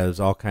state has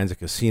all kinds of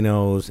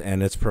casinos,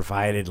 and it's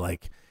provided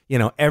like.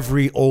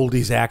 Every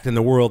oldies act in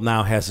the world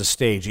now has a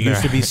stage. It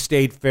used to be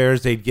state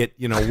fairs. They'd get,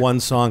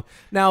 one song.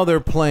 Now they're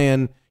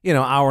playing,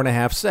 hour and a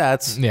half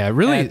sets. Yeah,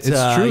 really, at,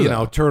 it's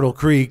true. Turtle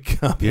Creek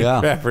up in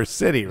Yeah. Traverse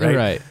City, right?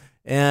 Right.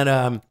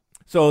 And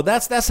So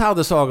that's how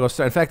this all goes.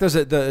 In fact, there's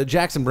the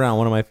Jackson Browne,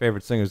 one of my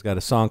favorite singers, got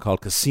a song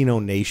called Casino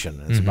Nation.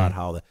 And it's about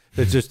how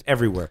it's just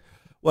everywhere.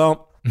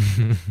 Well,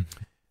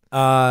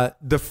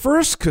 the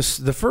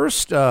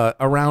first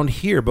around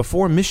here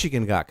before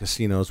Michigan got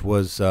casinos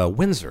was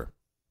Windsor,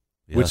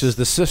 which is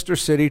the sister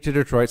city to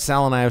Detroit.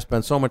 Sal and I have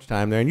spent so much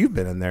time there, and you've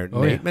been in there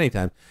many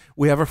times.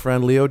 We have a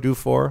friend, Leo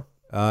Dufour,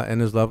 and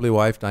his lovely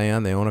wife,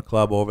 Diane. They own a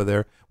club over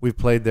there. We've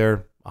played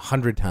there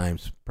 100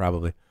 times,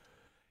 probably.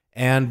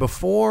 And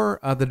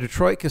before the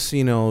Detroit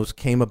casinos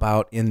came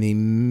about in the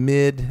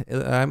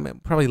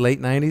probably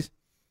late 90s,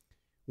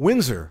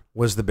 Windsor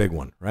was the big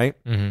one, right?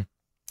 Mm-hmm.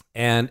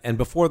 And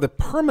before the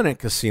permanent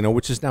casino,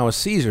 which is now a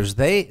Caesars,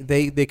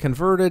 they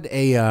converted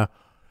the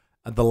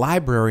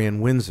library in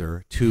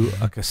Windsor to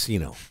a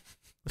casino.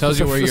 Tells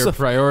you where your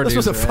priorities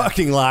are. This was a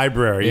fucking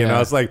library, you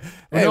know. It's like,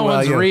 hey, no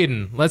one's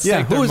reading. Let's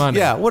take their money.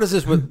 Yeah, what is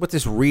this? What's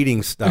this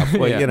reading stuff?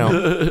 Well, you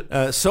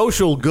know,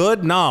 social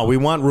good? No, we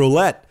want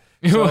roulette.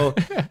 So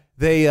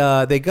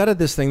they gutted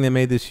this thing. They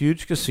made this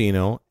huge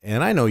casino,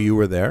 and I know you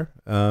were there.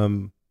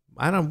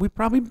 We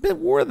probably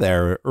were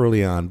there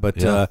early on,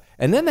 but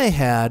and then they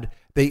had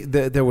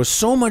there was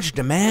so much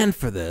demand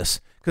for this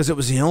because it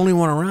was the only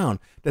one around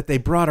that they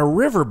brought a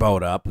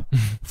riverboat up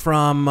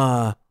from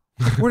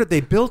where did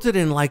they built it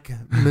in like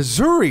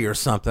Missouri or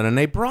something, and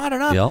they brought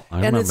it up,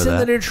 and it's in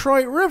the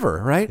Detroit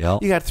River, right?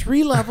 You got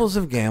 3 levels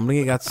of gambling.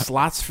 You got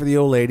slots for the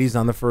old ladies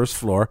on the first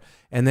floor,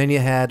 and then you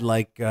had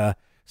like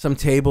some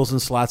tables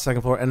and slots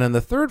second floor, and then the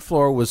third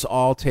floor was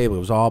all table. It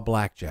was all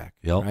blackjack.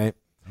 Right. I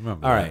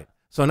remember all that. right.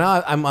 So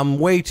now I'm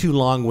way too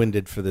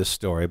long-winded for this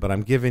story, but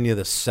I'm giving you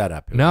the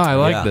setup. No, I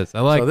like this.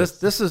 I like this.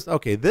 This is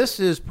okay. This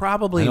is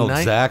probably I know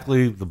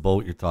exactly the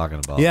boat you're talking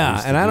about.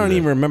 Yeah, and I don't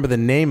even remember the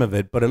name of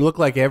it, but it looked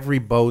like every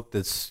boat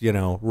that's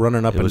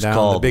running up and down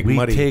called the big We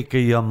muddy. Take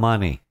your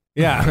money.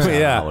 Yeah,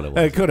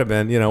 yeah. It could have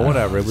been,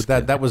 whatever.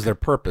 That was their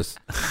purpose.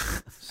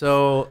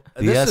 So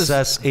the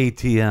SS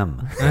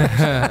ATM.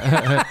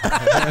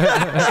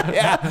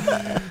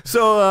 Yeah.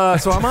 So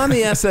I'm on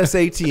the SS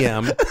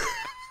ATM.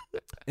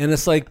 And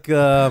it's like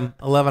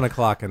 11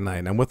 o'clock at night,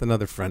 and I'm with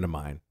another friend of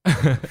mine,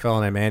 a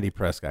fellow named Andy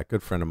Prescott,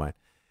 good friend of mine.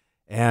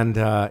 And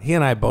he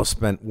and I both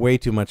spent way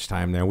too much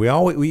time there. We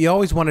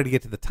always wanted to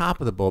get to the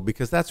top of the boat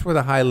because that's where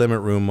the high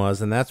limit room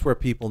was, and that's where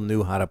people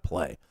knew how to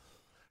play.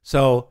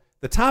 So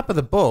the top of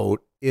the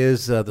boat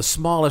is the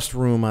smallest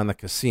room on the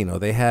casino.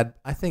 They had,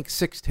 I think,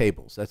 6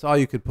 tables. That's all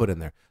you could put in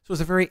there. So it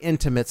was a very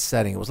intimate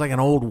setting. It was like an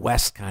Old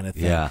West kind of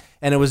thing. Yeah.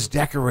 And it was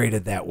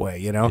decorated that way,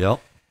 Yep.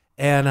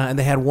 And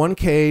they had one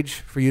cage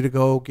for you to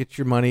go get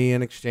your money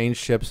and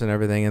exchange chips and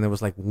everything. And there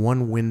was like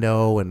one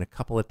window and a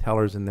couple of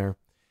tellers in there.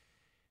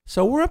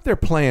 So we're up there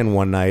playing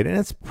one night, and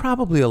it's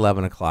probably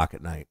 11 o'clock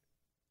at night.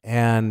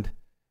 And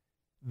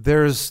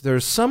there's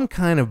some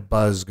kind of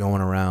buzz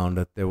going around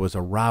that there was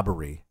a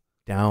robbery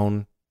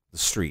down the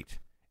street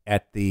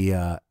at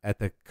the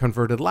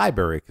converted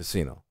library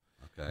casino,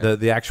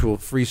 the actual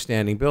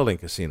freestanding building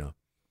casino.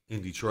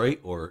 In Detroit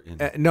or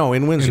in no,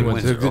 in Windsor.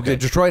 Okay.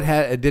 Detroit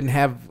didn't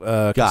have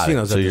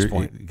casinos at this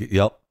point.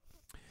 Yep.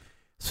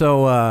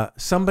 So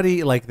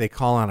somebody, like, they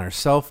call on our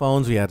cell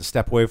phones. We had to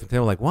step away from the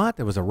table. Like, what?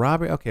 There was a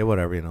robbery? Okay,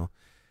 whatever,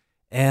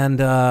 And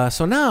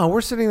so now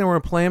we're sitting there,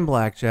 we're playing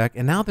blackjack,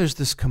 and now there's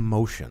this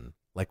commotion,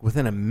 like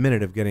within a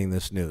minute of getting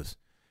this news.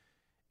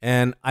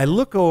 And I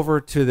look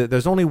over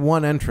there's only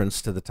one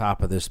entrance to the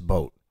top of this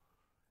boat.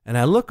 And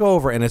I look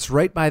over, and it's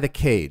right by the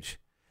cage.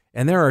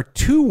 And there are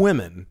 2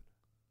 women,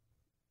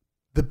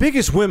 the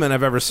biggest women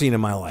I've ever seen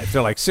in my life.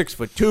 They're like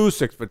 6'2",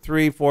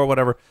 6'3", 4",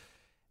 whatever.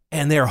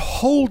 And they're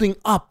holding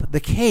up the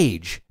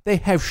cage. They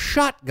have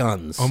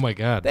shotguns. Oh my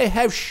God! They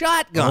have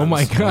shotguns. Oh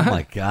my God! Oh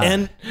my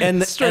God!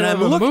 And straight I'm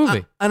out of a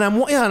movie. And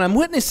I'm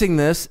witnessing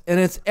this, and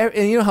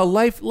you know how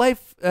life.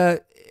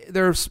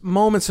 There's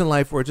moments in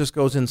life where it just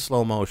goes in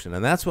slow motion,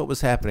 and that's what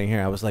was happening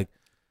here. I was like,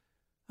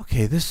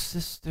 okay, there's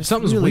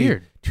something's really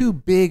weird. 2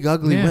 big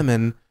ugly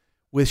women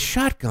with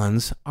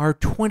shotguns are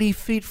 20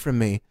 feet from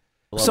me.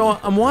 So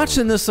I'm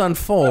watching this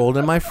unfold,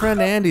 and my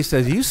friend Andy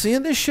says, "You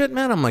seeing this shit,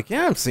 man?" I'm like,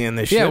 "Yeah, I'm seeing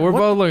this shit." Yeah, we're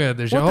both looking at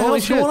this. What the Holy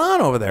hell's shit! going on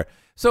over there?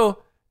 So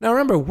now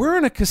remember, we're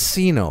in a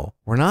casino.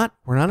 We're not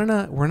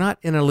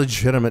in a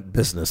legitimate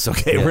business.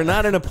 Okay, we're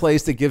not in a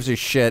place that gives a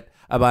shit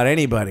about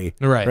anybody.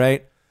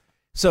 Right.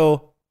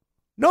 So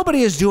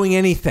nobody is doing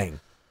anything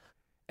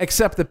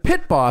except the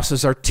pit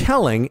bosses are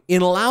telling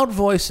in loud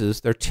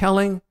voices. They're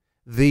telling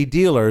the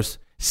dealers,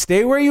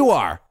 "Stay where you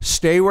are.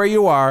 Stay where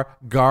you are.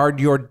 Guard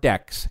your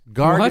decks.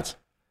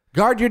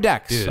 Guard your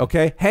decks, dude.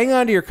 Okay? Hang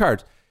on to your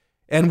cards."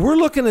 And we're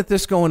looking at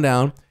this going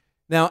down.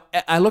 Now,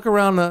 I look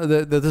around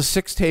the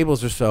 6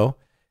 tables or so.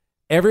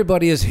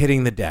 Everybody is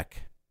hitting the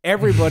deck.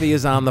 Everybody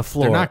is on the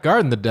floor. They're not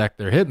guarding the deck.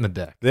 They're hitting the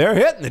deck. They're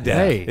hitting the deck.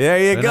 Hey,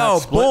 there you go.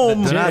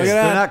 Boom. They're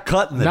not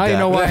cutting the deck. Now you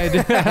know why I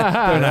do.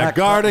 They're not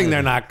guarding.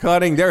 They're not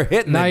cutting. They're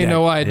hitting the deck. Now you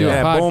know why I do a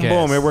podcast. Boom,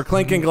 boom. And we're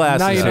clinking glasses.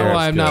 Now you know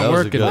why I'm not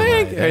working.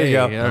 There you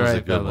go. All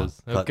right,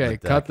 fellas. Okay,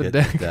 cut the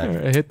deck. Hit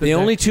the deck. The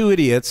only 2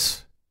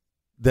 idiots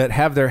that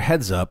have their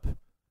heads up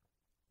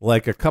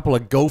like a couple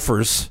of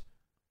gophers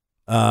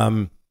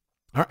are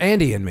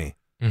Andy and me.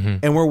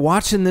 And we're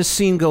watching this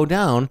scene go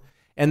down,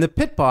 and the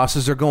pit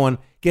bosses are going,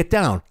 get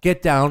down,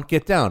 get down,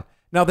 get down.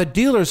 Now, the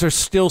dealers are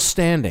still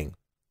standing.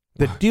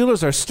 The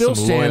dealers are still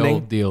Some standing. loyal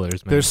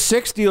dealers, man. There's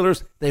 6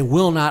 dealers. They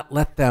will not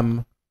let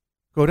them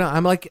go down.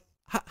 I'm like,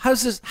 how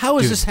is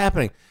this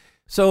happening?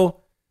 So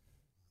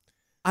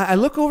I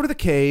look over to the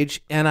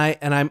cage, and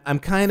I'm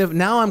kind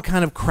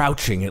of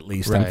crouching at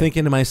least. Right. I'm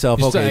thinking to myself,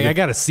 You're okay, saying, I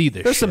got to see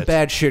this there's shit. some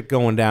bad shit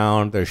going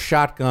down. There's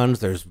shotguns.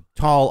 There's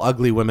tall,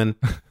 ugly women.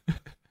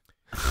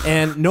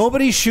 And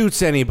nobody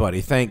shoots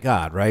anybody, thank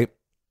God, right?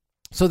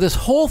 So this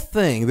whole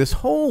thing, this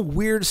whole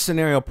weird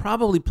scenario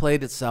probably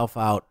played itself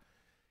out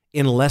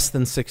in less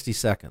than 60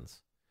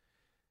 seconds.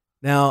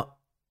 Now,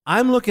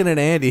 I'm looking at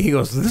Andy. He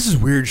goes, this is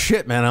weird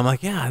shit, man. I'm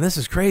like, yeah, this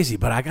is crazy,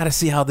 but I got to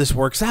see how this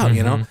works out,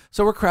 you know?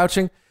 So we're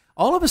crouching.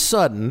 All of a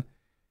sudden,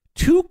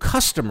 2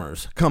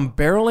 customers come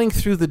barreling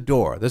through the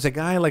door. There's a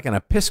guy like in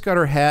a piss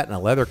cutter hat and a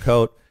leather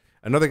coat,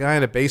 another guy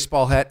in a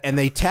baseball hat, and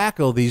they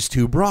tackle these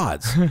 2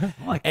 broads.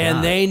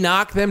 And they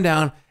knock them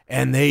down,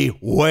 and they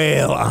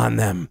wail on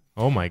them.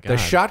 Oh, my God. The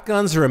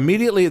shotguns are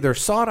they're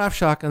sawed-off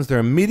shotguns. They're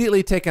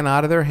immediately taken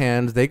out of their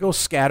hands. They go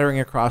scattering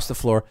across the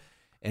floor.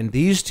 And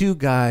these 2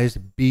 guys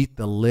beat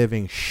the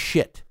living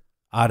shit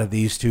out of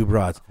these 2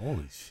 broads.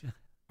 Holy shit.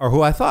 Or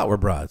who I thought were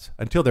broads,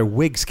 until their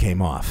wigs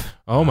came off.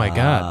 Oh, my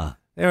God.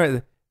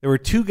 There were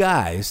 2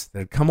 guys that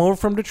had come over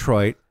from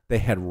Detroit. They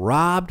had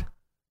robbed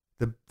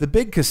the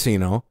big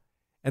casino,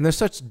 and they're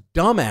such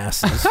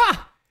dumbasses.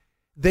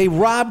 They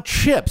robbed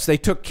chips. They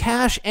took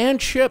cash and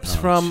chips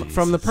from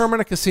the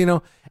permanent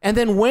casino, and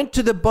then went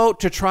to the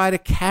boat to try to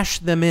cash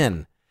them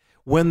in.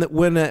 When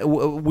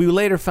we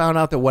later found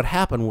out that what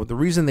happened, the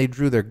reason they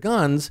drew their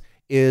guns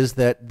is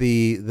that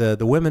the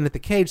women at the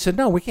cage said,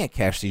 no, we can't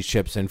cash these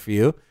chips in for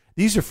you.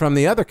 These are from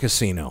the other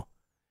casino.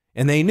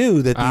 And they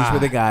knew that these were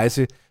the guys.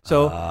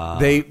 So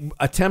they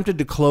attempted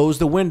to close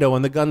the window,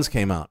 and the guns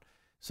came out.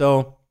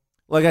 So,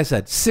 like I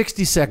said,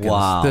 60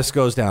 seconds, this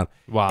goes down.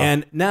 Wow.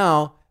 And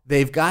now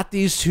they've got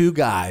these 2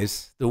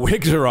 guys. The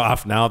wigs are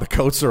off now. The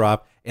coats are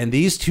off. And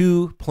these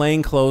 2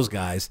 plainclothes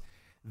guys,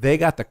 they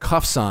got the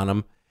cuffs on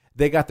them.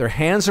 They got their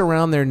hands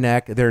around their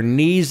neck, their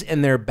knees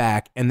in their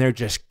back, and they're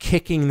just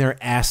kicking their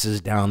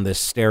asses down this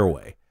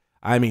stairway.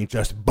 I mean,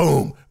 just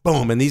boom,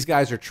 boom. And these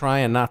guys are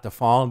trying not to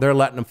fall. They're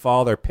letting them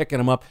fall. They're picking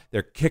them up.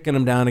 They're kicking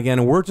them down again.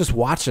 And we're just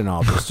watching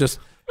all this. Just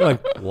like,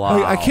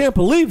 Wow. I can't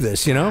believe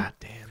this, you know? God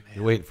damn, man.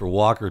 You're waiting for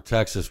Walker,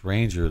 Texas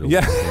Ranger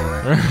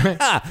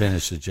to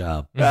finish the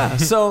job.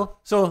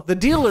 So the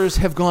dealers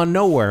have gone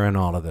nowhere in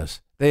all of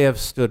this. They have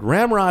stood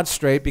ramrod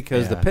straight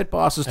because the pit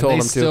bosses told them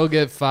to. They still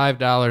get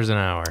 $5 an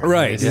hour.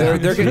 Right. They're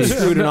getting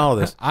screwed in all of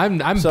this. I'm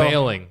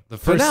bailing. The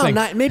So first now,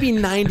 thing. maybe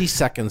 90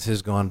 seconds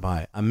has gone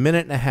by. A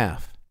minute and a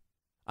half.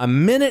 A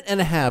minute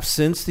and a half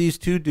since these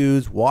 2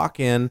 dudes walk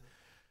in,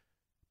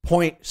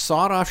 point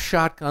sawed-off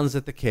shotguns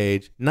at the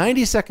cage.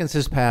 90 seconds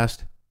has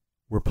passed.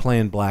 We're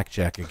playing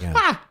blackjack again.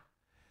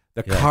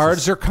 The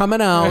cards are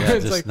coming out. Yeah,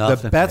 just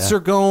nothing. The bets are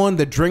going.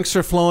 The drinks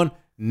are flowing.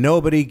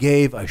 Nobody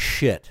gave a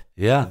shit.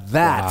 Yeah.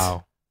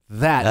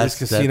 That's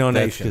Casino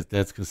Nation.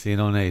 That's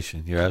Casino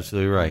Nation. You're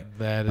absolutely right.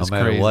 That no is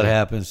matter crazy. what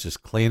happens,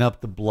 just clean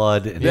up the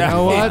blood. And You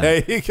know what?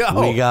 There you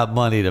go. we got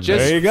money to Just- make.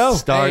 There you go.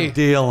 Start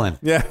dealing.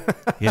 Yeah.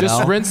 You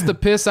Just know? rinse the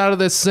piss out of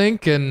the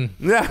sink and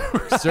Yeah.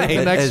 serve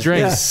the next As-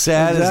 drink. As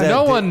sad as that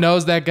No did- one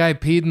knows that guy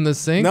peed in the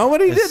sink.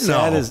 Nobody as did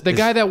sad know. as- The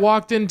guy that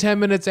walked in 10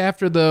 minutes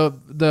after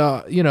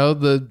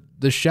the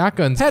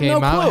shotguns Had came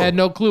no out clue. had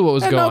no clue what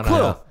was Had no going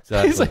clue. on.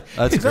 Exactly. He's like-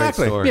 That's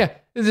Exactly. a great story. Yeah,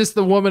 it's just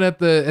the woman at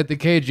the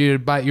cage. You're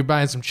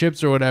buying some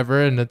chips or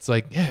whatever, and it's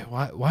like, yeah,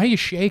 why are you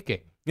shaking?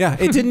 Yeah,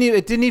 it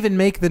didn't even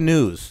make the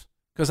news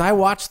because I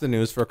watched the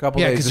news for a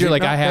couple Yeah, days. because you're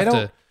like, No, I they have don't.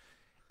 to.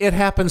 It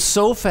happened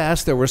so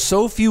fast. There were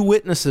so few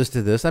witnesses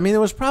to this. I mean, there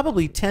was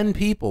probably 10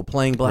 people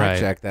playing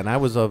blackjack then. I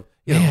was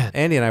Man.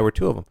 Andy and I were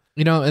 2 of them.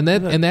 And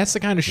that's the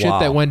kind of shit Wow.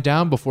 that went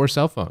down before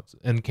cell phones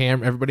and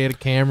everybody had a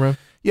camera.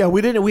 Yeah,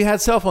 we didn't. We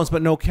had cell phones,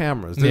 but no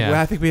cameras.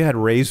 Yeah. I think we had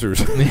razors,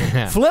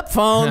 Yeah. flip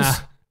phones.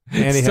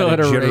 Andy Still had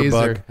a had a jitterbug.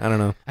 razor. I don't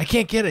know. I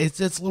can't get it.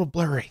 It's a little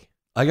blurry.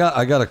 I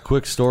got a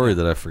quick story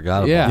that I forgot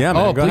about. Yeah. Yeah,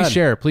 man, Oh, go please ahead.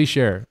 share. Please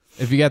share.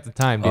 If you got the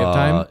time. Do you have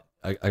time?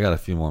 I got a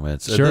few more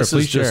minutes. Sure, This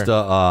please is just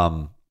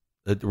a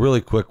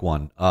really quick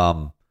one.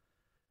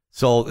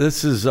 So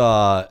this is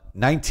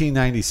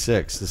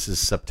 1996. This is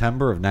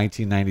September of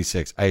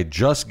 1996. I had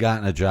just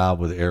gotten a job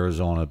with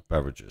Arizona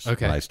Beverages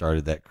Okay. when I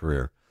started that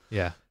career.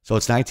 Yeah. So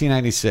it's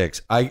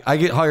 1996. I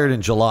get hired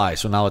in July,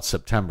 so now it's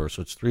September.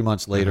 So it's 3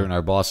 months later, and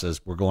our boss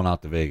says, we're going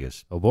out to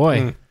Vegas. Oh,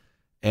 boy.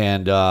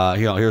 And,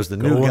 here's the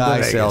new Going to guy,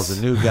 Vegas. sells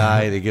the new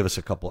guy. They give us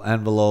a couple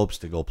envelopes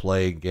to go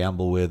play,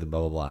 gamble with, and blah,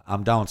 blah, blah.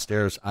 I'm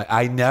downstairs.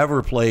 I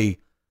never play.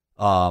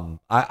 I'm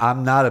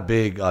not a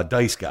big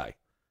dice guy.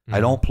 I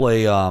don't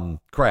play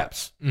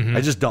craps.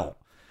 I just don't.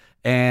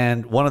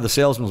 And one of the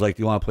salesmen was like,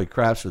 do you want to play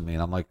craps with me?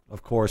 And I'm like,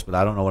 of course, but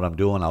I don't know what I'm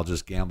doing. I'll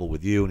just gamble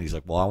with you. And he's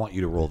like, well, I want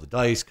you to roll the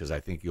dice because I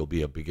think you'll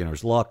be a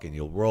beginner's luck and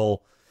you'll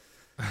roll.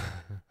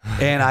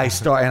 and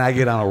I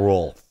get on a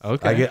roll.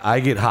 Okay. I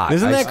get hot.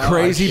 Isn't that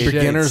crazy?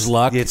 Beginner's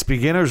luck. It's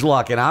beginner's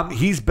luck, and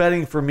he's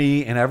betting for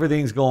me, and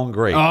everything's going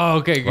great. Oh,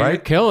 okay, right? You're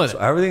killing it. So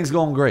everything's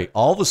going great.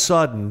 All of a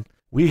sudden,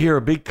 we hear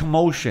a big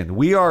commotion.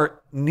 We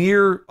are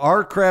near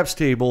our craps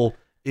table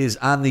is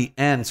on the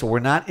end, so we're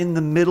not in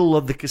the middle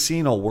of the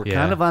casino. We're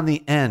kind of on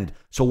the end,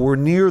 so we're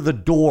near the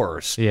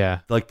doors. Yeah,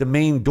 like the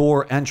main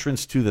door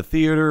entrance to the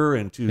theater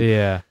and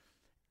to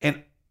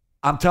And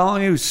I'm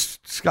telling you,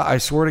 Scott, I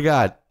swear to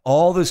God,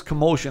 all this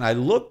commotion. I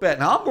look back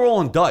now. I'm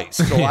rolling dice,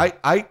 so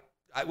I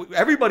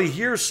everybody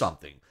hears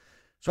something.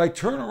 So I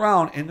turn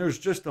around and there's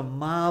just a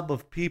mob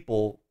of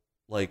people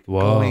like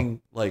going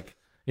like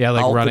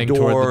out running the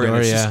door, toward the door.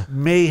 And it's just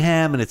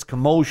mayhem and it's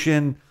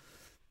commotion.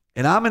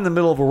 And I'm in the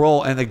middle of a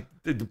roll, and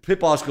the pit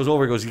boss goes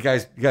over and goes, you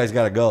guys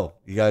got to go.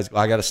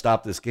 I got to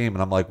stop this game.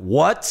 And I'm like,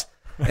 what?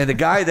 And the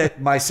guy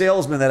my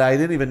salesman that I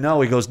didn't even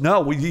know, he goes,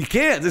 no, you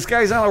can't. This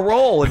guy's on a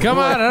roll. And Come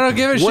on, I don't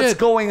give a shit. What's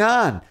going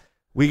on?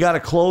 We got to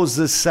close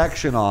this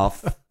section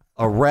off.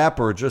 A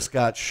rapper just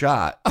got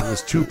shot. It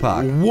was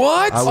Tupac.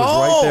 What? I was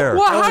right there.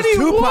 What? How do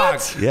you Tupac?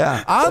 what?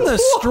 Yeah. On the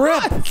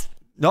strip.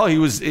 No, it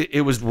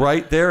was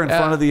right there in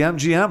front of the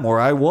MGM where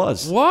I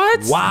was.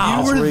 What?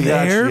 Wow. You were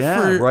there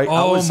for... right.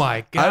 Oh,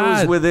 my God. I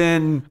was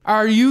within...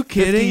 Are you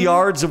kidding? 50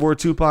 yards of where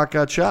Tupac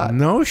got shot.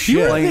 No shit. You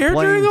were there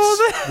during all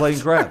that?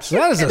 Playing craps.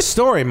 That is a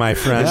story, my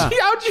friend. Yeah.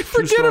 How'd you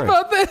forget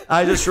about that?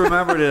 I just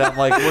remembered it. I'm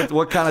like,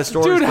 what kind of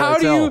stories Dude,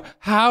 can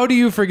how do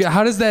you forget?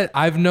 How does that...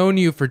 I've known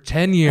you for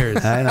 10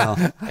 years. I know.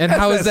 And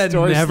how has that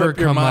never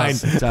come up?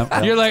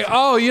 You're like,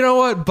 oh, you know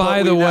what?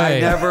 By the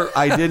way.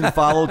 I didn't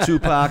follow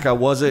Tupac. I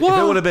wasn't... if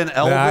it would have been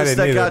Elvis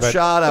that got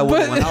shot, I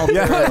would have went out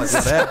there.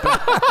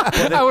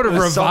 I would have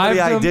revived somebody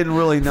him. I didn't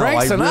really know.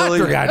 Frank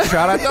Sinatra got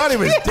shot. I thought he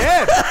was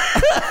dead.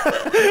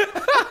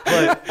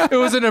 It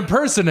was an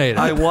impersonator.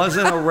 I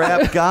wasn't a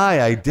rap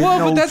guy. I didn't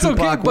know but that's Tupac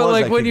okay. But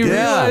was. like when you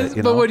realize,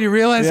 when you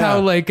realize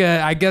how like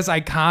I guess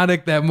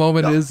iconic that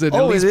moment is in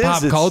at least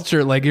pop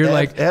culture, like you're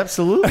like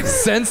absolutely.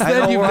 Since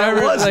then you've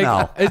never like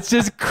now. It's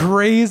just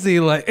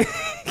crazy. Like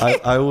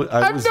I've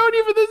known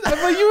you for this,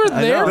 but you were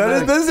there.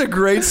 That is a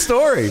great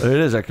story. It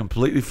is. I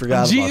completely forgot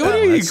about that. What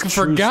do you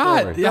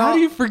forgot? How do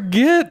you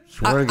forget?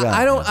 Swear to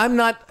God. I'm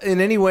not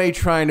in any way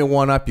trying to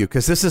one up you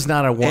because this is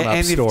not a one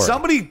up story. If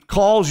somebody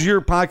calls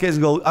your podcast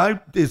and goes,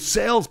 it's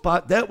sales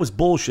pot, that was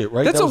bullshit,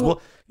 right? That's a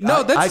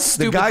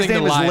stupid The guy's thing name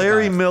to is lie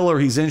Larry about. Miller.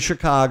 He's in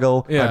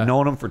Chicago. Yeah. I've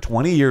known him for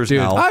 20 years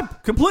now. I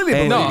completely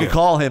believe And you can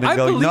call him and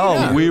go,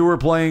 no, we were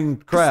playing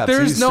craps.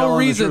 There's He's no telling the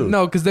reason. truth.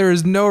 No, because there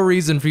is no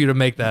reason for you to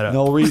make that up.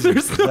 No reason.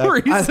 There's no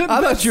reason.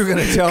 I thought you were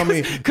going to tell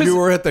me you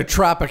were at the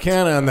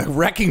Tropicana and the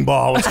wrecking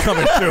ball was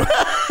coming through.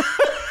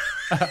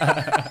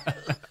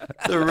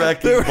 The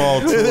wrecking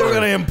ball tour. They were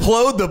going to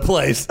implode the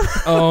place.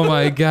 Oh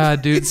my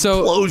God, dude!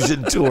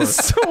 Implosion tour.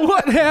 So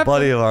what happened?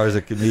 Buddy of ours,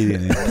 a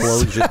comedian,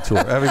 Implosion tour.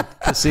 Every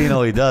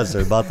casino he does,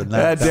 they're about the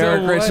next.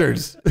 Derek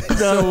Richards.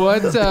 So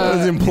what? That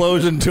was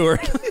Implosion tour.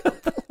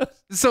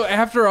 So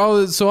after all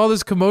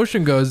this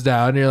commotion goes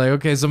down, you're like,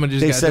 okay, someone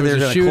just They said they were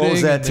going going to to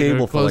close that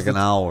table for like an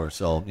hour.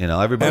 So,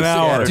 everybody's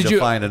scattered to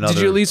find another.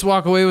 Did you at least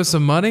walk away with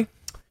some money?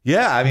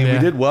 Yeah, I mean, we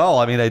did well.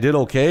 I mean, I did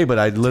okay, but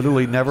I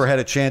literally never had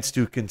a chance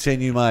to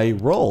continue my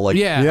role. Like,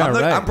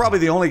 I'm probably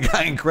the only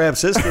guy in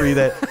craps history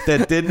that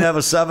didn't have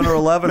a 7 or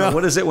 11. Or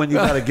what is it when you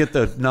got to get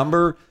the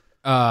number?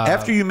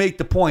 After you make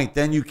the point,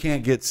 then you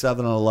can't get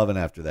 7 and 11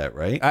 after that,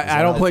 right?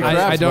 I don't play craps.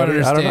 I don't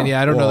understand.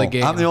 I don't know the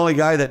game. I'm the only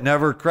guy that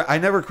never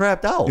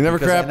crapped out. You never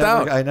crapped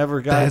out? I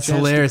never got That's a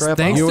chance hilarious. to crap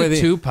Thanks out.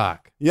 to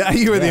Tupac. Yeah,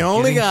 you were the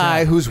only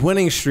guy shot. whose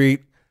winning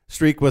streak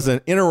was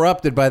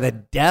interrupted by the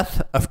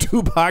death of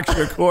Tupac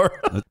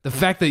Shakur. The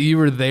fact that you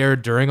were there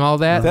during all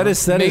that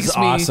is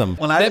awesome.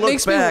 When I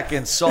look back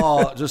and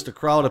saw just a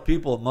crowd of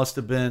people, it must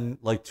have been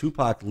like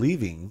Tupac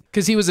leaving.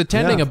 Because he was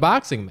attending a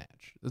boxing match.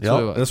 That's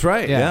what it was. That's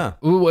right. Yeah.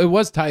 It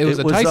was a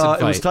Tyson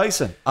fight. It was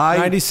Tyson.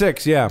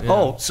 96. Yeah.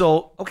 Oh,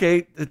 so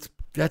okay,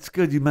 that's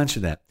good. You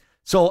mentioned that.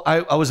 So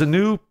I was a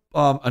new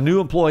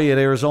employee at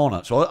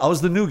Arizona. So I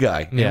was the new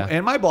guy. Yeah.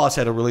 And my boss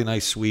had a really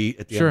nice suite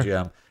at the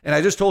MGM. And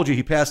I just told you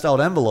he passed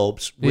out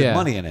envelopes with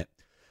money in it.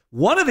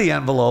 One of the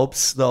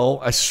envelopes, though,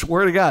 I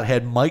swear to God,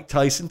 had Mike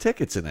Tyson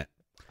tickets in it.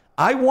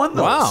 I won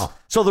those. Wow.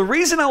 So the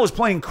reason I was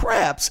playing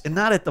craps and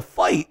not at the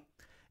fight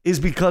is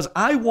because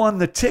I won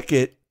the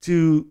ticket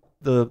to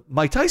the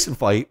Mike Tyson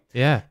fight.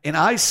 Yeah. And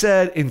I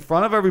said in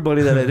front of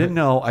everybody that I didn't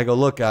know, I go,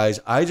 look, guys,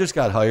 I just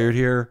got hired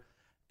here.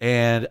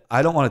 And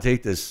I don't want to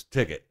take this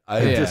ticket.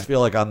 I just feel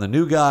like I'm the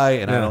new guy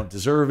and I don't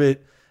deserve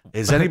it.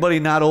 Has anybody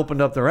not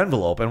opened up their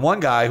envelope? And one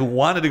guy who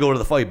wanted to go to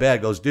the fight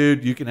bad goes,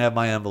 dude, you can have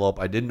my envelope.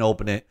 I didn't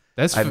open it.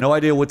 I have no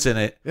idea what's in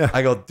it. Yeah.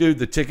 I go, dude,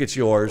 the ticket's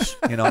yours.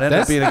 It ended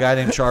up being a guy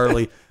named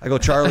Charlie. I go,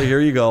 Charlie, here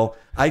you go.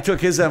 I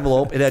took his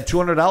envelope. It had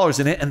 $200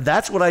 in it, and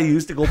that's what I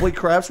used to go play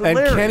craps with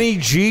Larry. And Kenny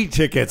G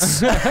tickets.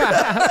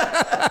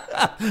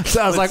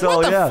 Sounds like,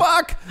 what the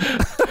fuck?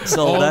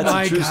 So that's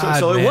a true story.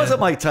 So it was a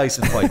Mike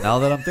Tyson fight now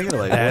that I'm thinking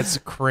about it. That's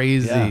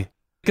crazy.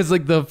 Because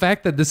like the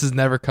fact that this has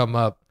never come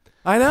up,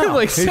 I know.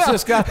 Like, He's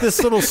just got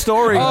this little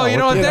story. Oh, you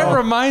know what? That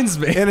reminds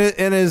me. In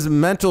his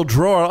mental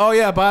drawer. Oh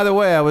yeah, by the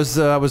way, I was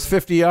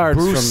 50 yards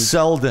Bruce from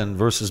Seldon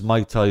versus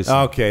Mike Tyson.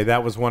 Okay,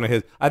 that was one of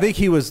his. I think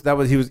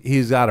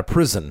he's out of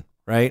prison,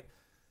 right?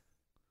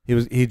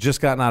 He'd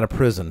just gotten out of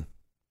prison.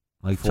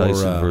 Mike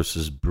Tyson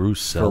versus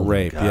Bruce Seldon. For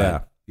rape,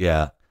 God.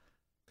 Yeah.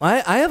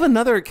 I have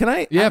another. Can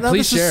I? Yeah,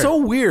 please this share. Is so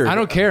weird. I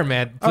don't care,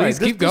 man. Please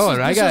keep going.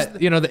 I got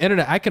the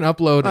internet. I can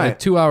upload a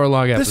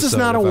 2-hour-long episode. This is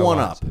not a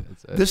one-up.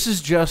 It's This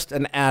is just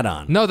an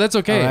add-on. No, that's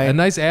okay. Right? A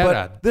nice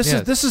add-on. But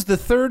this is the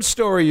third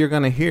story you're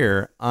going to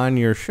hear on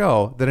your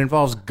show that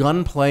involves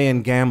gunplay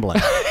and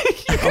gambling.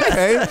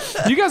 Okay,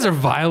 you guys are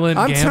violent.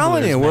 I'm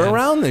telling you, we're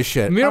around this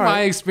shit.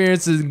 My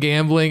experiences in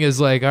gambling is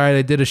like, all right,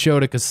 I did a show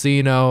at a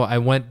casino. I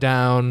went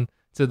down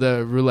to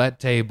the roulette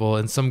table,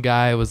 and some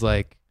guy was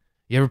like,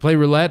 "You ever play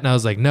roulette?" And I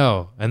was like,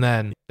 "No." And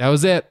then that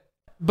was it.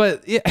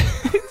 But yeah,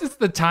 it's just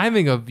the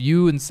timing of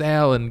you and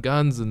Sal and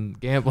guns and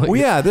gambling.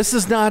 Well, yeah, this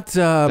is not.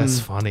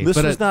 That's funny.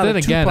 This was not then a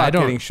again, Tupac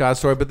getting shot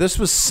story, but this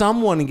was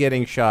someone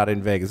getting shot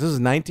in Vegas. This is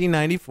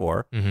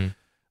 1994. Mm-hmm.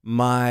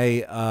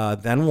 My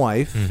then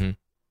wife. Mm-hmm.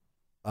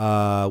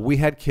 We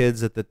had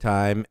kids at the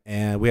time,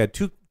 and we had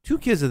two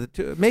kids at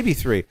the maybe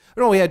three.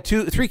 No, we had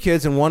three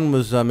kids, and one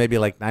was maybe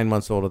like 9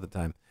 months old at the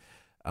time.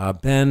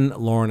 Ben,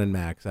 Lauren, and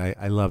Max.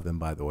 I love them,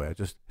 by the way. I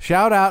just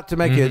shout out to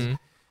my kids.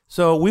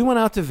 So we went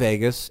out to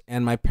Vegas,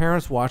 and my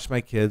parents watched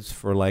my kids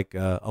for like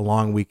a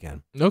long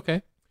weekend.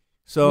 Okay.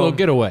 So a little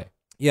getaway.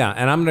 Yeah,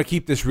 and I'm going to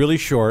keep this really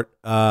short,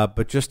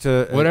 but just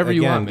to whatever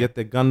you want, get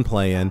the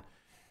gunplay in.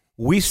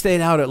 We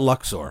stayed out at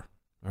Luxor.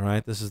 All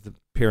right, this is the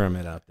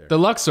pyramid out there. The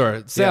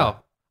Luxor,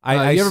 Sal.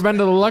 Yeah. You ever been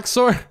to the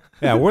Luxor?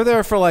 Yeah, we're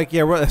there for like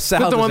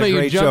Sal does a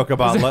great joke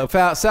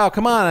about Sal.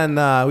 Come on,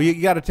 and you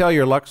got to tell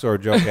your Luxor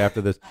joke after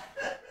this.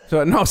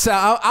 So no,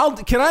 Sal,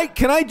 can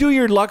I do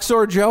your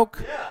Luxor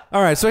joke? Yeah.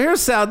 All right. So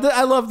here's Sal.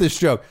 I love this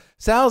joke.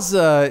 Sal's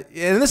and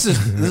this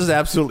is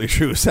absolutely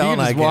true. Sal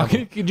and I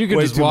you can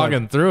just walk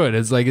him through it.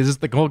 It's just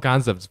the whole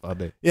concept's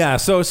funny. Yeah.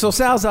 So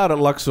Sal's out at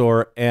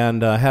Luxor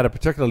and had a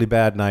particularly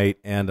bad night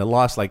and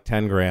lost like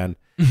 10 grand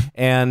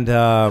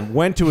and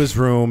went to his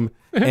room.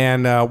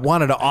 And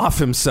wanted to off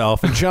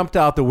himself and jumped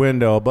out the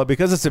window, but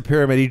because it's a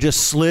pyramid, he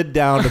just slid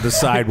down to the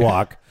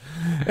sidewalk.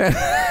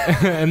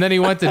 And then he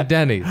went to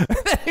Denny's.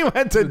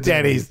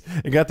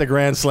 And got the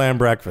Grand Slam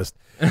breakfast.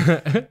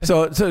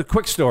 So it's a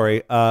quick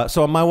story.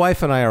 So my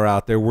wife and I are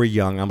out there. We're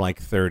young. I'm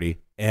like 30,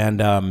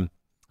 and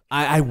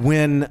I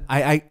win.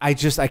 I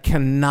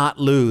cannot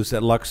lose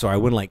at Luxor. I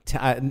win like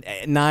 10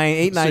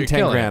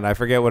 grand. I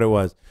forget what it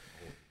was.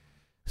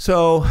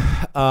 So.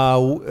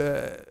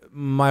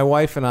 My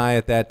wife and I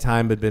at that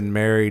time had been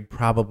married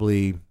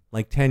probably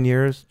like 10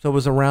 years. So it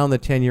was around the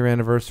 10-year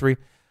anniversary.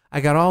 I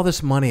got all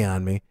this money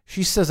on me.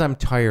 She says, I'm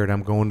tired.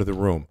 I'm going to the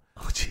room.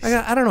 Oh, jeez.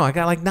 I don't know. I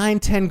got like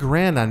 9-10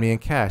 grand on me in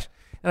cash.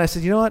 And I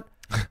said, you know what?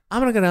 I'm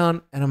going to go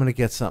down and I'm going to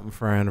get something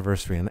for our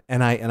anniversary.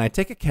 And I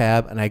take a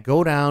cab and I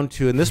go down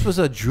to, and this was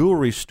a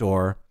jewelry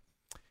store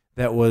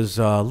that was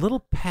a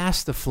little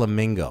past the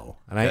Flamingo.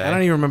 And I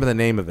don't even remember the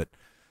name of it.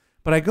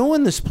 But I go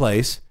in this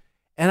place.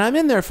 And I'm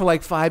in there for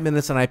like 5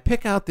 minutes, and I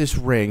pick out this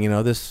ring,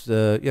 this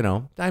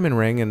diamond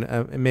ring,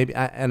 and maybe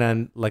and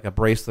then like a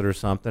bracelet or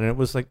something. And it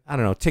was like, I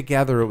don't know,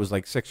 together it was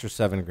like 6 or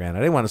 7 grand.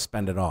 I didn't want to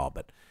spend it all,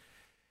 but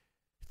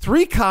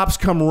 3 cops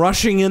come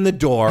rushing in the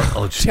door,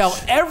 tell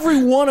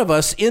every one of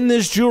us in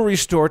this jewelry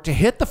store to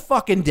hit the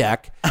fucking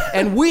deck,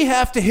 and we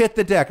have to hit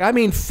the deck. I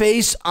mean,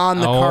 face on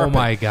the carpet. Oh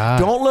my God!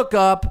 Don't look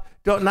up.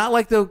 Not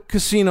like the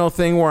casino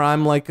thing where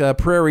I'm like a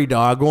prairie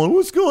dog going,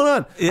 what's going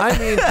on? I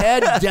mean,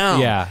 head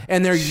down. Yeah.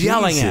 And they're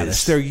yelling at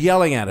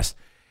us.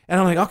 And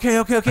I'm like,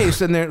 okay.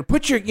 So they're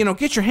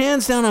get your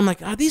hands down. I'm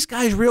like, are these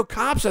guys real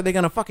cops? Are they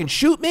going to fucking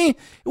shoot me?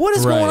 What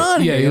is going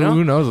on here?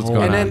 Who knows what's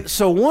going on? And then,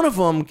 so one of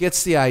them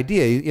gets the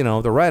idea,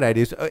 the right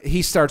idea.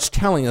 He starts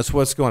telling us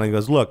what's going on. He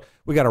goes, look,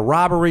 we got a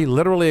robbery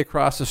literally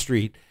across the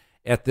street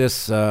at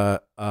this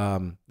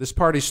this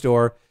party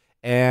store.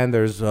 And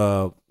there's,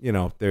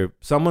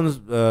 someone's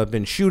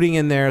been shooting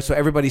in there, so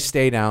everybody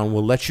stay down.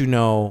 We'll let you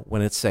know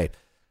when it's safe.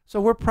 So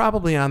we're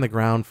probably on the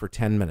ground for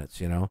 10 minutes,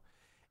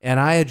 And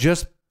I had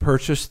just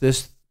purchased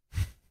this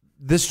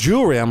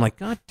jewelry. I'm like,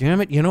 God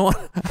damn it, you know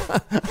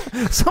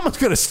what? Someone's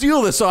going to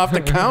steal this off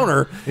the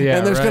counter,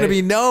 and there's going to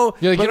be no...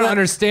 You're like, you don't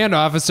understand,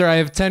 officer. I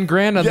have 10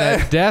 grand on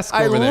that desk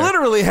over there. I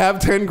literally have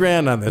 10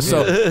 grand on this.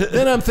 So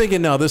then I'm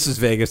thinking, no, this is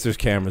Vegas. There's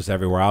cameras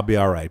everywhere. I'll be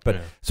all right.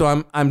 But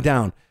so I'm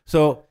down.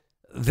 So...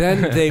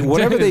 Then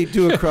whatever they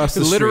do across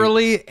the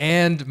literally street,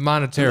 and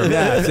monetarily.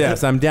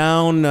 Yes. I'm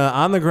down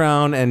on the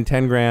ground and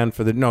 10 grand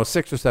for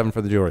 6 or 7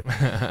 for the jewelry.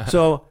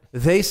 So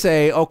they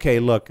say, okay,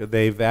 look,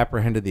 they've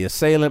apprehended the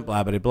assailant,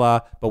 blah, blah, blah,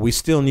 but we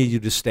still need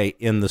you to stay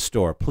in the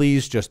store.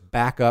 Please just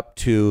back up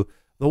to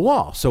the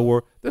wall.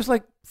 So there's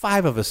like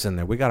 5 of us in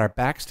there. We got our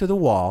backs to the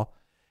wall,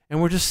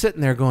 and we're just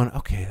sitting there going,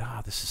 okay,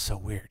 this is so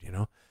weird,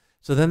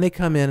 So then they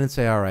come in and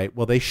say, all right,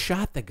 well, they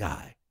shot the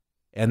guy.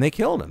 And they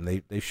killed him.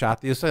 They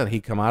shot the assailant.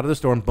 He'd come out of the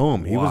store and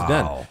boom, he was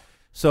dead.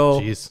 So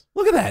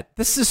look at that.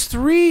 This is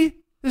three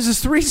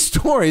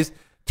stories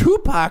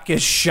Tupac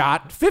is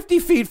shot 50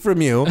 feet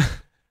from you.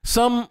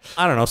 Some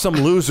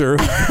loser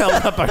who held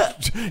up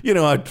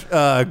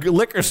a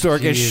liquor store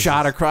gets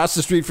shot across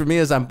the street from me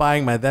as I'm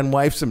buying my then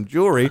wife some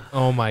jewelry.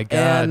 Oh my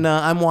God! And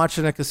I'm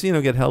watching a casino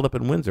get held up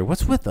in Windsor.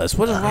 What's with us?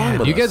 What is wrong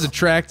with us? You guys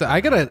attract.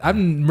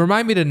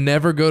 Remind me to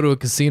never go to a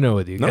casino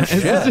with you guys.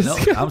 No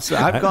shit.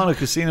 I've gone to a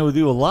casino with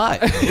you a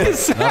lot.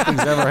 Nothing's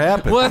ever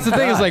happened. Well, that's the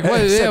thing. Is like,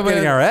 what? Except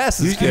getting our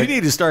asses You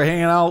need to start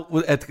hanging out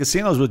at the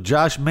casinos with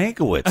Josh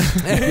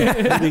Mankiewicz.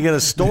 Maybe get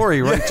a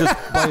story right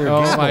just by your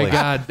Oh gambling. my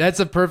God, that's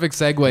a perfect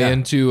segue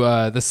into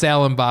the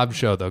Sal and Bob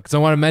show, though, because I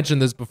want to mention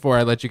this before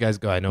I let you guys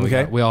go. I know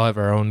we all have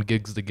our own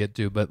gigs to get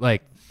to, but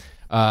like,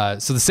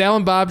 so the Sal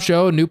and Bob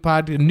show,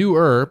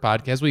 newer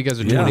podcast. You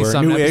guys are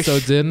 20-some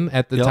episodes in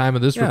at the time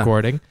of this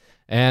recording,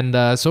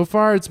 and so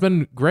far it's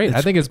been great.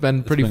 I think it's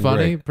been pretty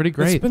funny, pretty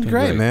great. It's been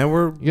great, man.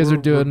 You guys are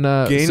doing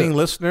gaining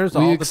listeners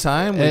all the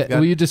time.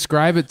 Will you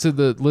describe it to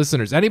the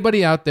listeners?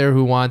 Anybody out there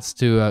who wants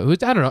to, I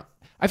don't know.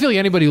 I feel like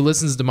anybody who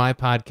listens to my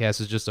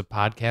podcast is just a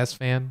podcast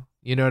fan.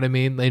 You know what I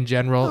mean? In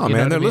general. Oh,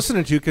 man, they're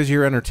listening to you because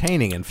you're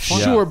entertaining and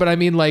fun. Sure, but I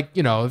mean, like,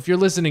 if you're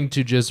listening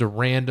to just a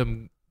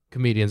random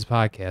comedian's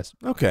podcast,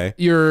 okay,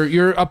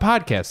 you're a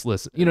podcast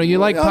listener. You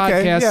like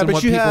podcasts and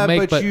what people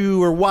make. But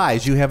you are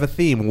wise. You have a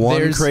theme.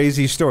 One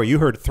crazy story. You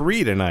heard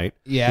 3 tonight.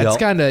 Yeah, it's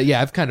kind of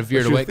I've kind of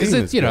veered away because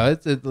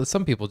it's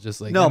some people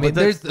just like. No, but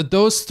there's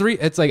those 3.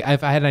 It's like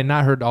if I had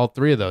not heard all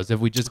 3 of those, if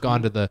we just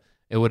gone to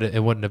it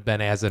wouldn't have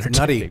been as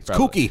entertaining. Nutty, it's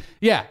kooky.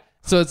 Yeah.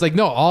 So it's like,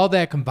 no, all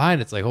that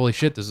combined, it's like, holy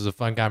shit, this is a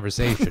fun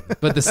conversation.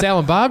 But the Sal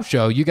and Bob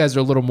show, you guys are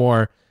a little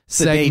more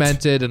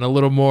segmented and a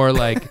little more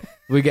like,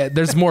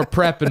 there's more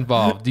prep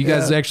involved. You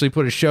guys actually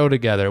put a show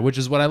together, which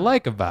is what I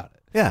like about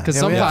it. Yeah. Because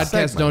some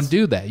podcasts don't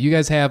do that. You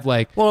guys have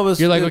like,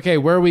 you're like, okay,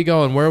 where are we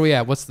going? Where are we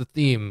at? What's the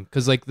theme?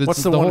 Because like,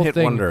 what's the one hit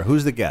wonder?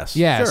 Who's the guest?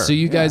 Yeah. Sure, so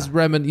you guys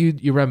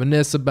you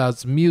reminisce about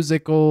some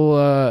musical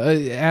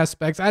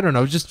aspects. I don't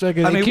know. Just like,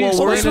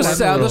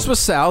 this was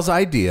Sal's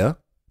idea.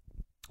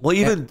 Well,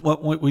 even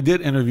when we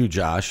did interview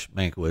Josh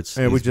Mankiewicz,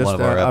 and we just one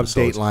of our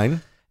episodes, Dateline,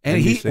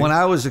 and when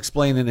I was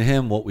explaining to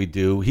him what we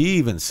do, he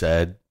even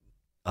said,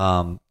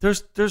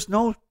 "There's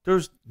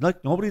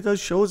like nobody does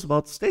shows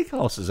about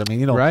steakhouses. I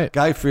mean,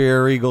 Guy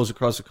Fieri goes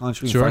across the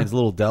country and finds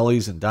little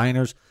delis and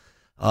diners.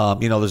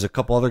 There's a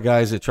couple other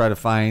guys that try to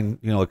find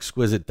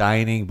exquisite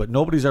dining, but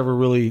nobody's ever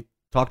really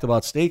talked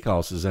about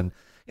steakhouses. And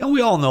we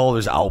all know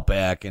there's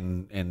Outback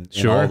and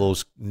all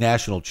those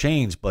national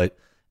chains, but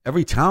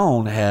every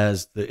town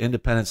has the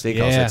independent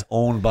steakhouse that's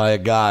owned by a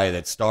guy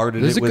that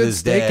started it with his dad. There's a good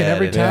steak in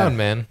every town,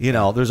 man.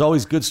 There's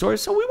always good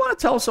stories. So we want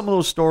to tell some of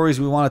those stories.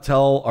 We want to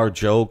tell our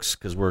jokes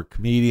because we're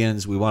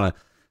comedians. We want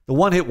to. The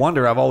one hit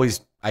wonder.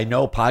 I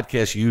know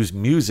podcasts use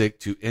music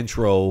to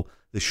intro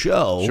the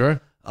show.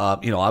 Sure.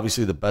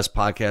 Obviously the best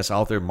podcasts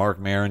out there, Mark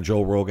Maron,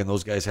 Joe Rogan,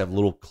 those guys have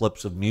little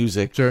clips of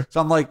music. Sure.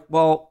 So I'm like,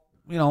 well,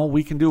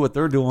 we can do what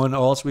they're doing, or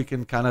else we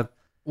can kind of.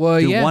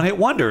 One-hit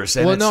wonders.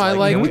 And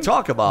we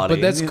talk about it.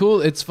 But that's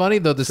cool. It's funny,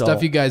 though, the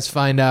stuff you guys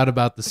find out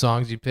about the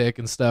songs you pick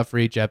and stuff for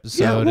each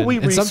episode. Yeah, we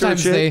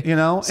research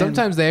it,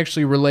 Sometimes they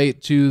actually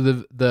relate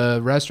to the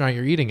restaurant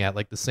you're eating at,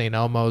 like the St.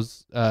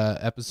 Elmo's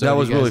episode. That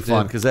was really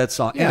fun because that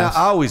song.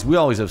 Yeah, we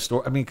always have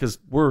stories. I mean, because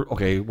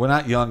we're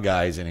not young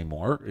guys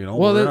anymore.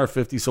 We're in our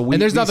 50s. So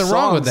and there's nothing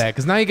wrong with that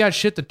because now you got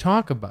shit to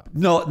talk about.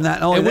 No,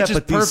 not only that, which is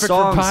but these perfect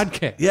songs, for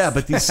podcasts. Yeah,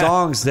 but these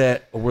songs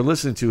that we're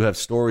listening to have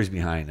stories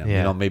behind them.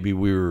 Yeah. Maybe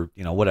we were,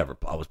 whatever.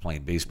 I was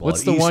playing baseball.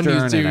 What's the one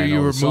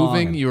you were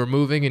moving? You were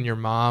moving, and your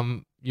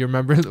mom. You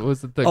remember?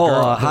 Was it the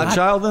girl? Hot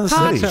Child in the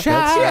City. Hot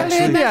Child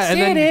in the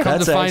City. And then come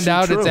to find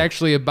out, it's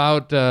actually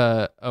about.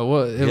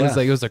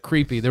 It was a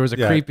creepy. There was a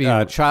creepy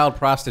child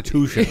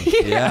prostitution.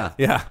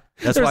 Yeah.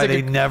 That's why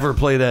they never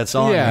play that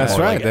song. Yeah, that's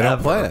right. They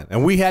don't play it,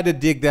 and we had to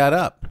dig that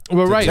up.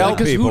 Well, right,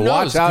 because who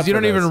knows? Because you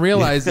don't even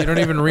realize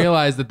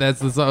that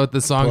that's what the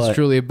song's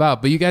truly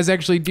about. But you guys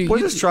actually do. We're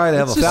just trying to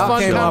have a fun Sal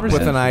came up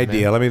with an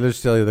idea. Man. Let me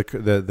just tell you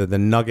the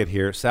nugget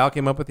here. Sal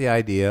came up with the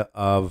idea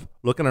of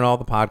looking at all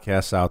the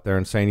podcasts out there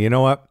and saying, you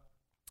know what?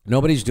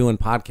 Nobody's doing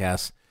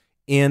podcasts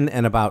in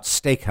and about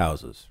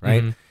steakhouses,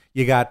 right? Mm-hmm.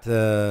 You got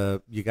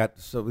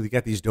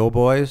these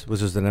Doughboys,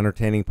 which is an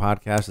entertaining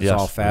podcast. It's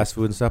all fast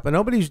food and stuff, but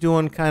nobody's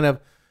doing kind of.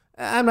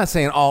 I'm not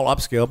saying all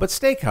upscale, but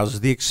steakhouses,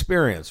 the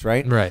experience,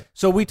 right? Right.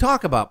 So we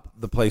talk about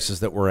the places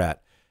that we're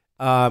at.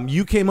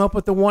 You came up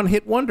with the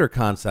one-hit wonder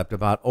concept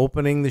about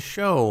opening the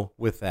show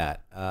with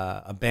that,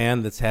 a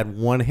band that's had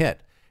one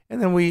hit.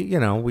 And then we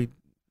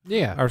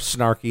are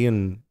snarky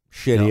and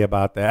shitty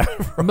about that.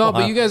 No,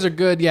 but you guys are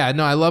good. Yeah,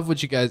 no, I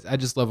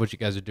just love what you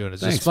guys are doing.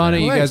 It's just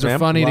funny. You guys are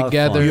funny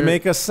together. You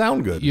make us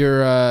sound good.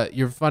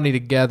 You're funny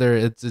together.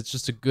 It's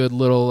just a good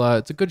little.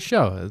 It's a good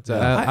show.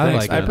 I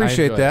like it. I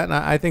appreciate that, and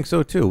I think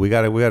so too. We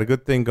got a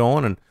good thing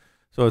going, and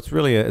so it's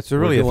really a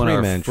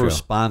 3-man show. First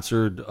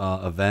sponsored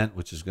event,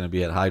 which is going to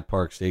be at Hyde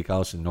Park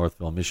Steakhouse in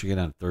Northville, Michigan,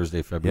 on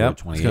Thursday, February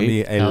 28th. It's going to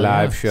be a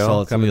live show.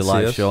 So it's going to be a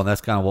live show, and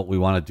that's kind of what we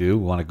want to do.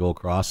 We want to go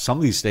across. Some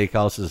of these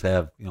steakhouses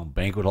have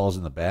banquet halls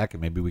in the back,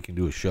 and maybe we can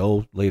do a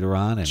show later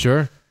on. And,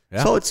 sure.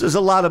 Yeah. So there's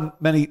a lot of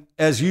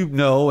as you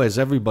know, as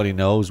everybody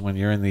knows, when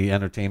you're in the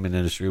entertainment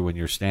industry, when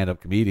you're a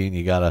stand-up comedian,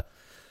 you gotta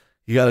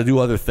do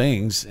other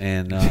things.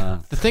 And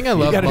the thing I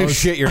love you gotta do most,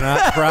 shit you're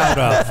not proud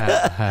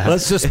of.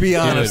 Let's just be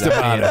honest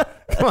about it.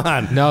 Come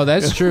on. No,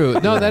 that's true.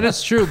 No, that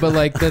is true. But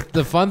like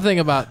the fun thing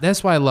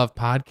that's why I love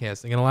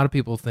podcasting. And a lot of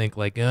people think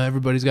like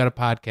everybody's got a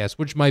podcast,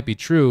 which might be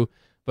true,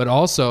 but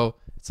also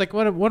it's like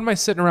what am I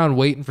sitting around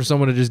waiting for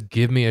someone to just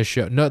give me a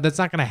show? No, that's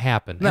not going to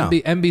happen. No.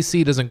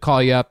 NBC doesn't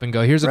call you up and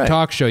go, "Here's a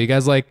talk show. You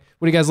guys what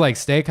do you guys like?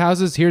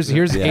 Steakhouses? Here's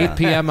 8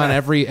 p.m. on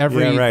every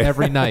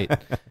night.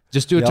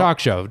 Just do a talk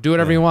show. Do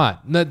whatever you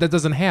want." No, that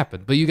doesn't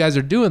happen. But you guys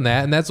are doing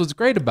that, and that's what's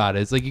great about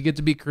it. It's like you get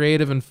to be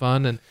creative and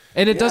fun, and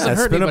it doesn't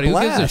hurt anybody. Who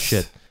gives a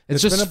shit?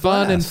 It's just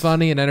fun and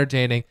funny and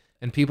entertaining,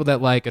 and people that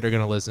like it are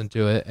going to listen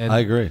to it. And I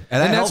agree,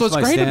 and that's what's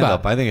great about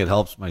it. I think it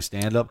helps my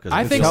stand-up because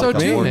I think so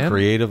too, more man.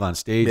 creative on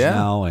stage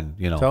now, and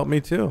It's helped me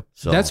too.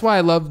 So that's why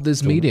I love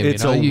this medium.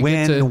 It's you a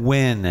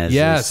win-win, as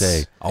they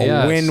say.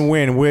 A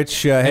win-win,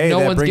 which, hey, no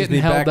that one's brings getting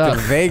me back held to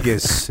up.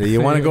 Vegas. You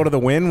want to go to the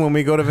win when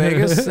we go to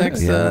Vegas next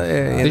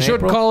They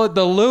should call it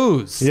the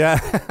lose. Yeah.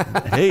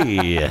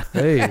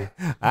 Hey.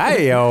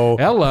 Hi-yo.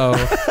 Hello.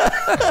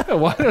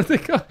 Why are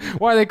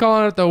they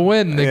calling it the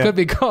win? They could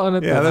be calling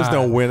it the there's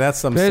no win. That's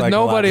some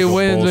nobody psychological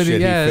wins when bullshit you he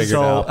guess. figured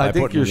So out by I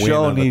think putting your win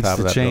show on the needs top of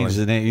to that change building.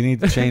 the name. You need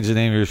to change the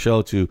name of your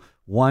show to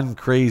One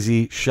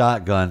Crazy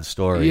Shotgun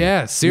Story.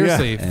 Yeah,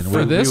 seriously. And for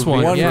we- this we-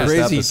 one, One yes.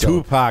 crazy episode.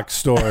 Tupac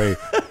story.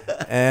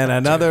 And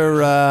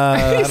another,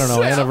 I don't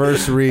know,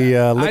 anniversary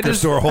liquor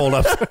store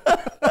holdup.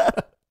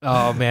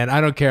 Oh man,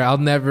 I don't care.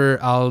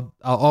 I'll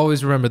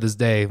always remember this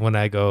day when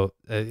I go.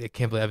 I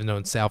can't believe I've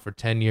known Sal for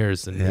 10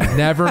 years and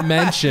never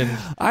mentioned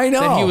I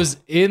know. that he was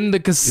in the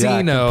Yeah, I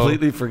casino.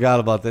 completely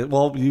forgot about that.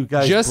 Well, you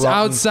guys Just brought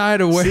me-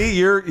 outside of where- See,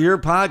 your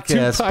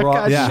podcast Tupac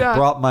brought, got shot.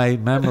 brought my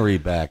memory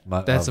back.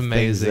 That's of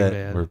amazing, things that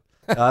man. were-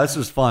 this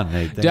was fun,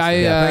 Nate. Thanks for that.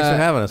 thanks for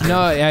having us, man. No,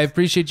 I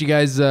appreciate you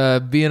guys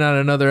being on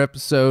another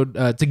episode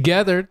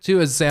together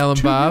too, as Sal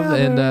and Bob.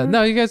 And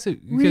no, you guys are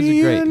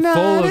great.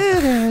 Full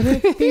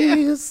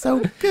of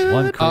so good.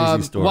 One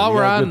crazy story. while You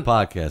we're got a on- good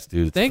podcast,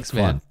 dude. It's Thanks,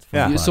 fun. man. It's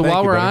fun. Yeah. So Thank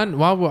while you, we're buddy.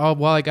 on,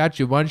 while I got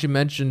you, why don't you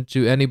mention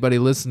to anybody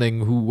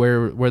listening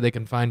where they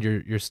can find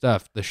your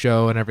stuff, the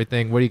show and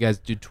everything? What do you guys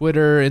do?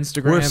 Twitter,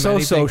 Instagram, We're so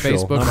anything, social.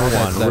 Facebook, Number all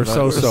that one. stuff? We're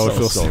so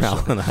social, social.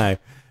 Sal and I.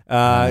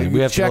 We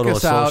have to check go to a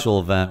us out. social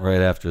event right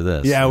after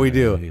this. Yeah, we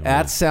do. Yeah,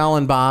 At Sal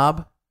and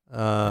Bob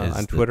on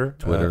the Twitter.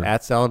 Twitter.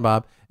 At Sal and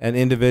Bob. And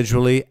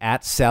individually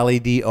at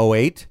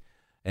SallyD08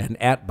 and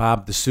at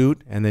Bob the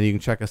Suit. And then you can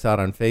check us out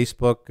on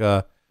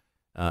Facebook,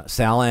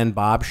 Sal and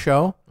Bob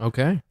Show.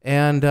 Okay.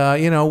 And,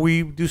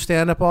 we do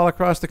stand up all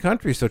across the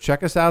country. So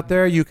check us out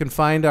there. You can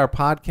find our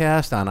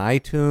podcast on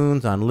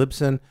iTunes, on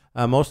Libsyn.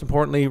 Most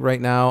importantly,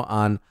 right now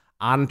on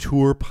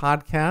Tour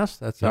Podcast.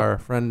 That's our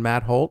friend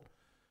Matt Holt.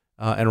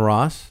 And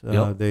Ross,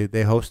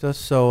 they host us.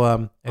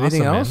 So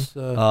anything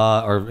Awesome, else?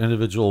 Our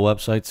individual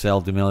website,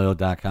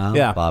 saldemilio.com,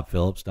 Yeah.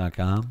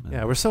 bobphillips.com.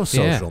 Yeah, we're so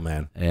social,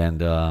 man.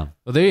 And Well,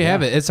 there you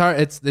have it. It's hard.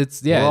 It's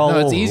it's easy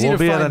we'll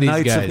to be find at a these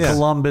Knights guys. of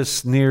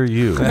Columbus near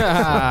you.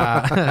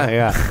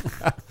 Yeah.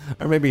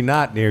 Or maybe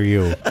not near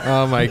you.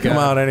 Oh my god! Come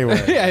out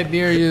anyway. Yeah,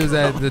 near you is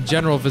at the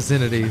general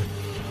vicinity.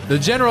 The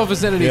general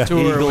vicinity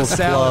tour with Eagles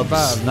Sal and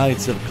Clubs, Bob.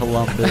 Knights of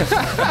Columbus,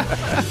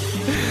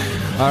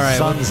 All right.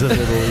 Sons of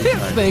Italy.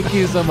 Thank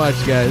you so much,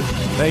 guys.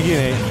 Thank you,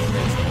 Nate.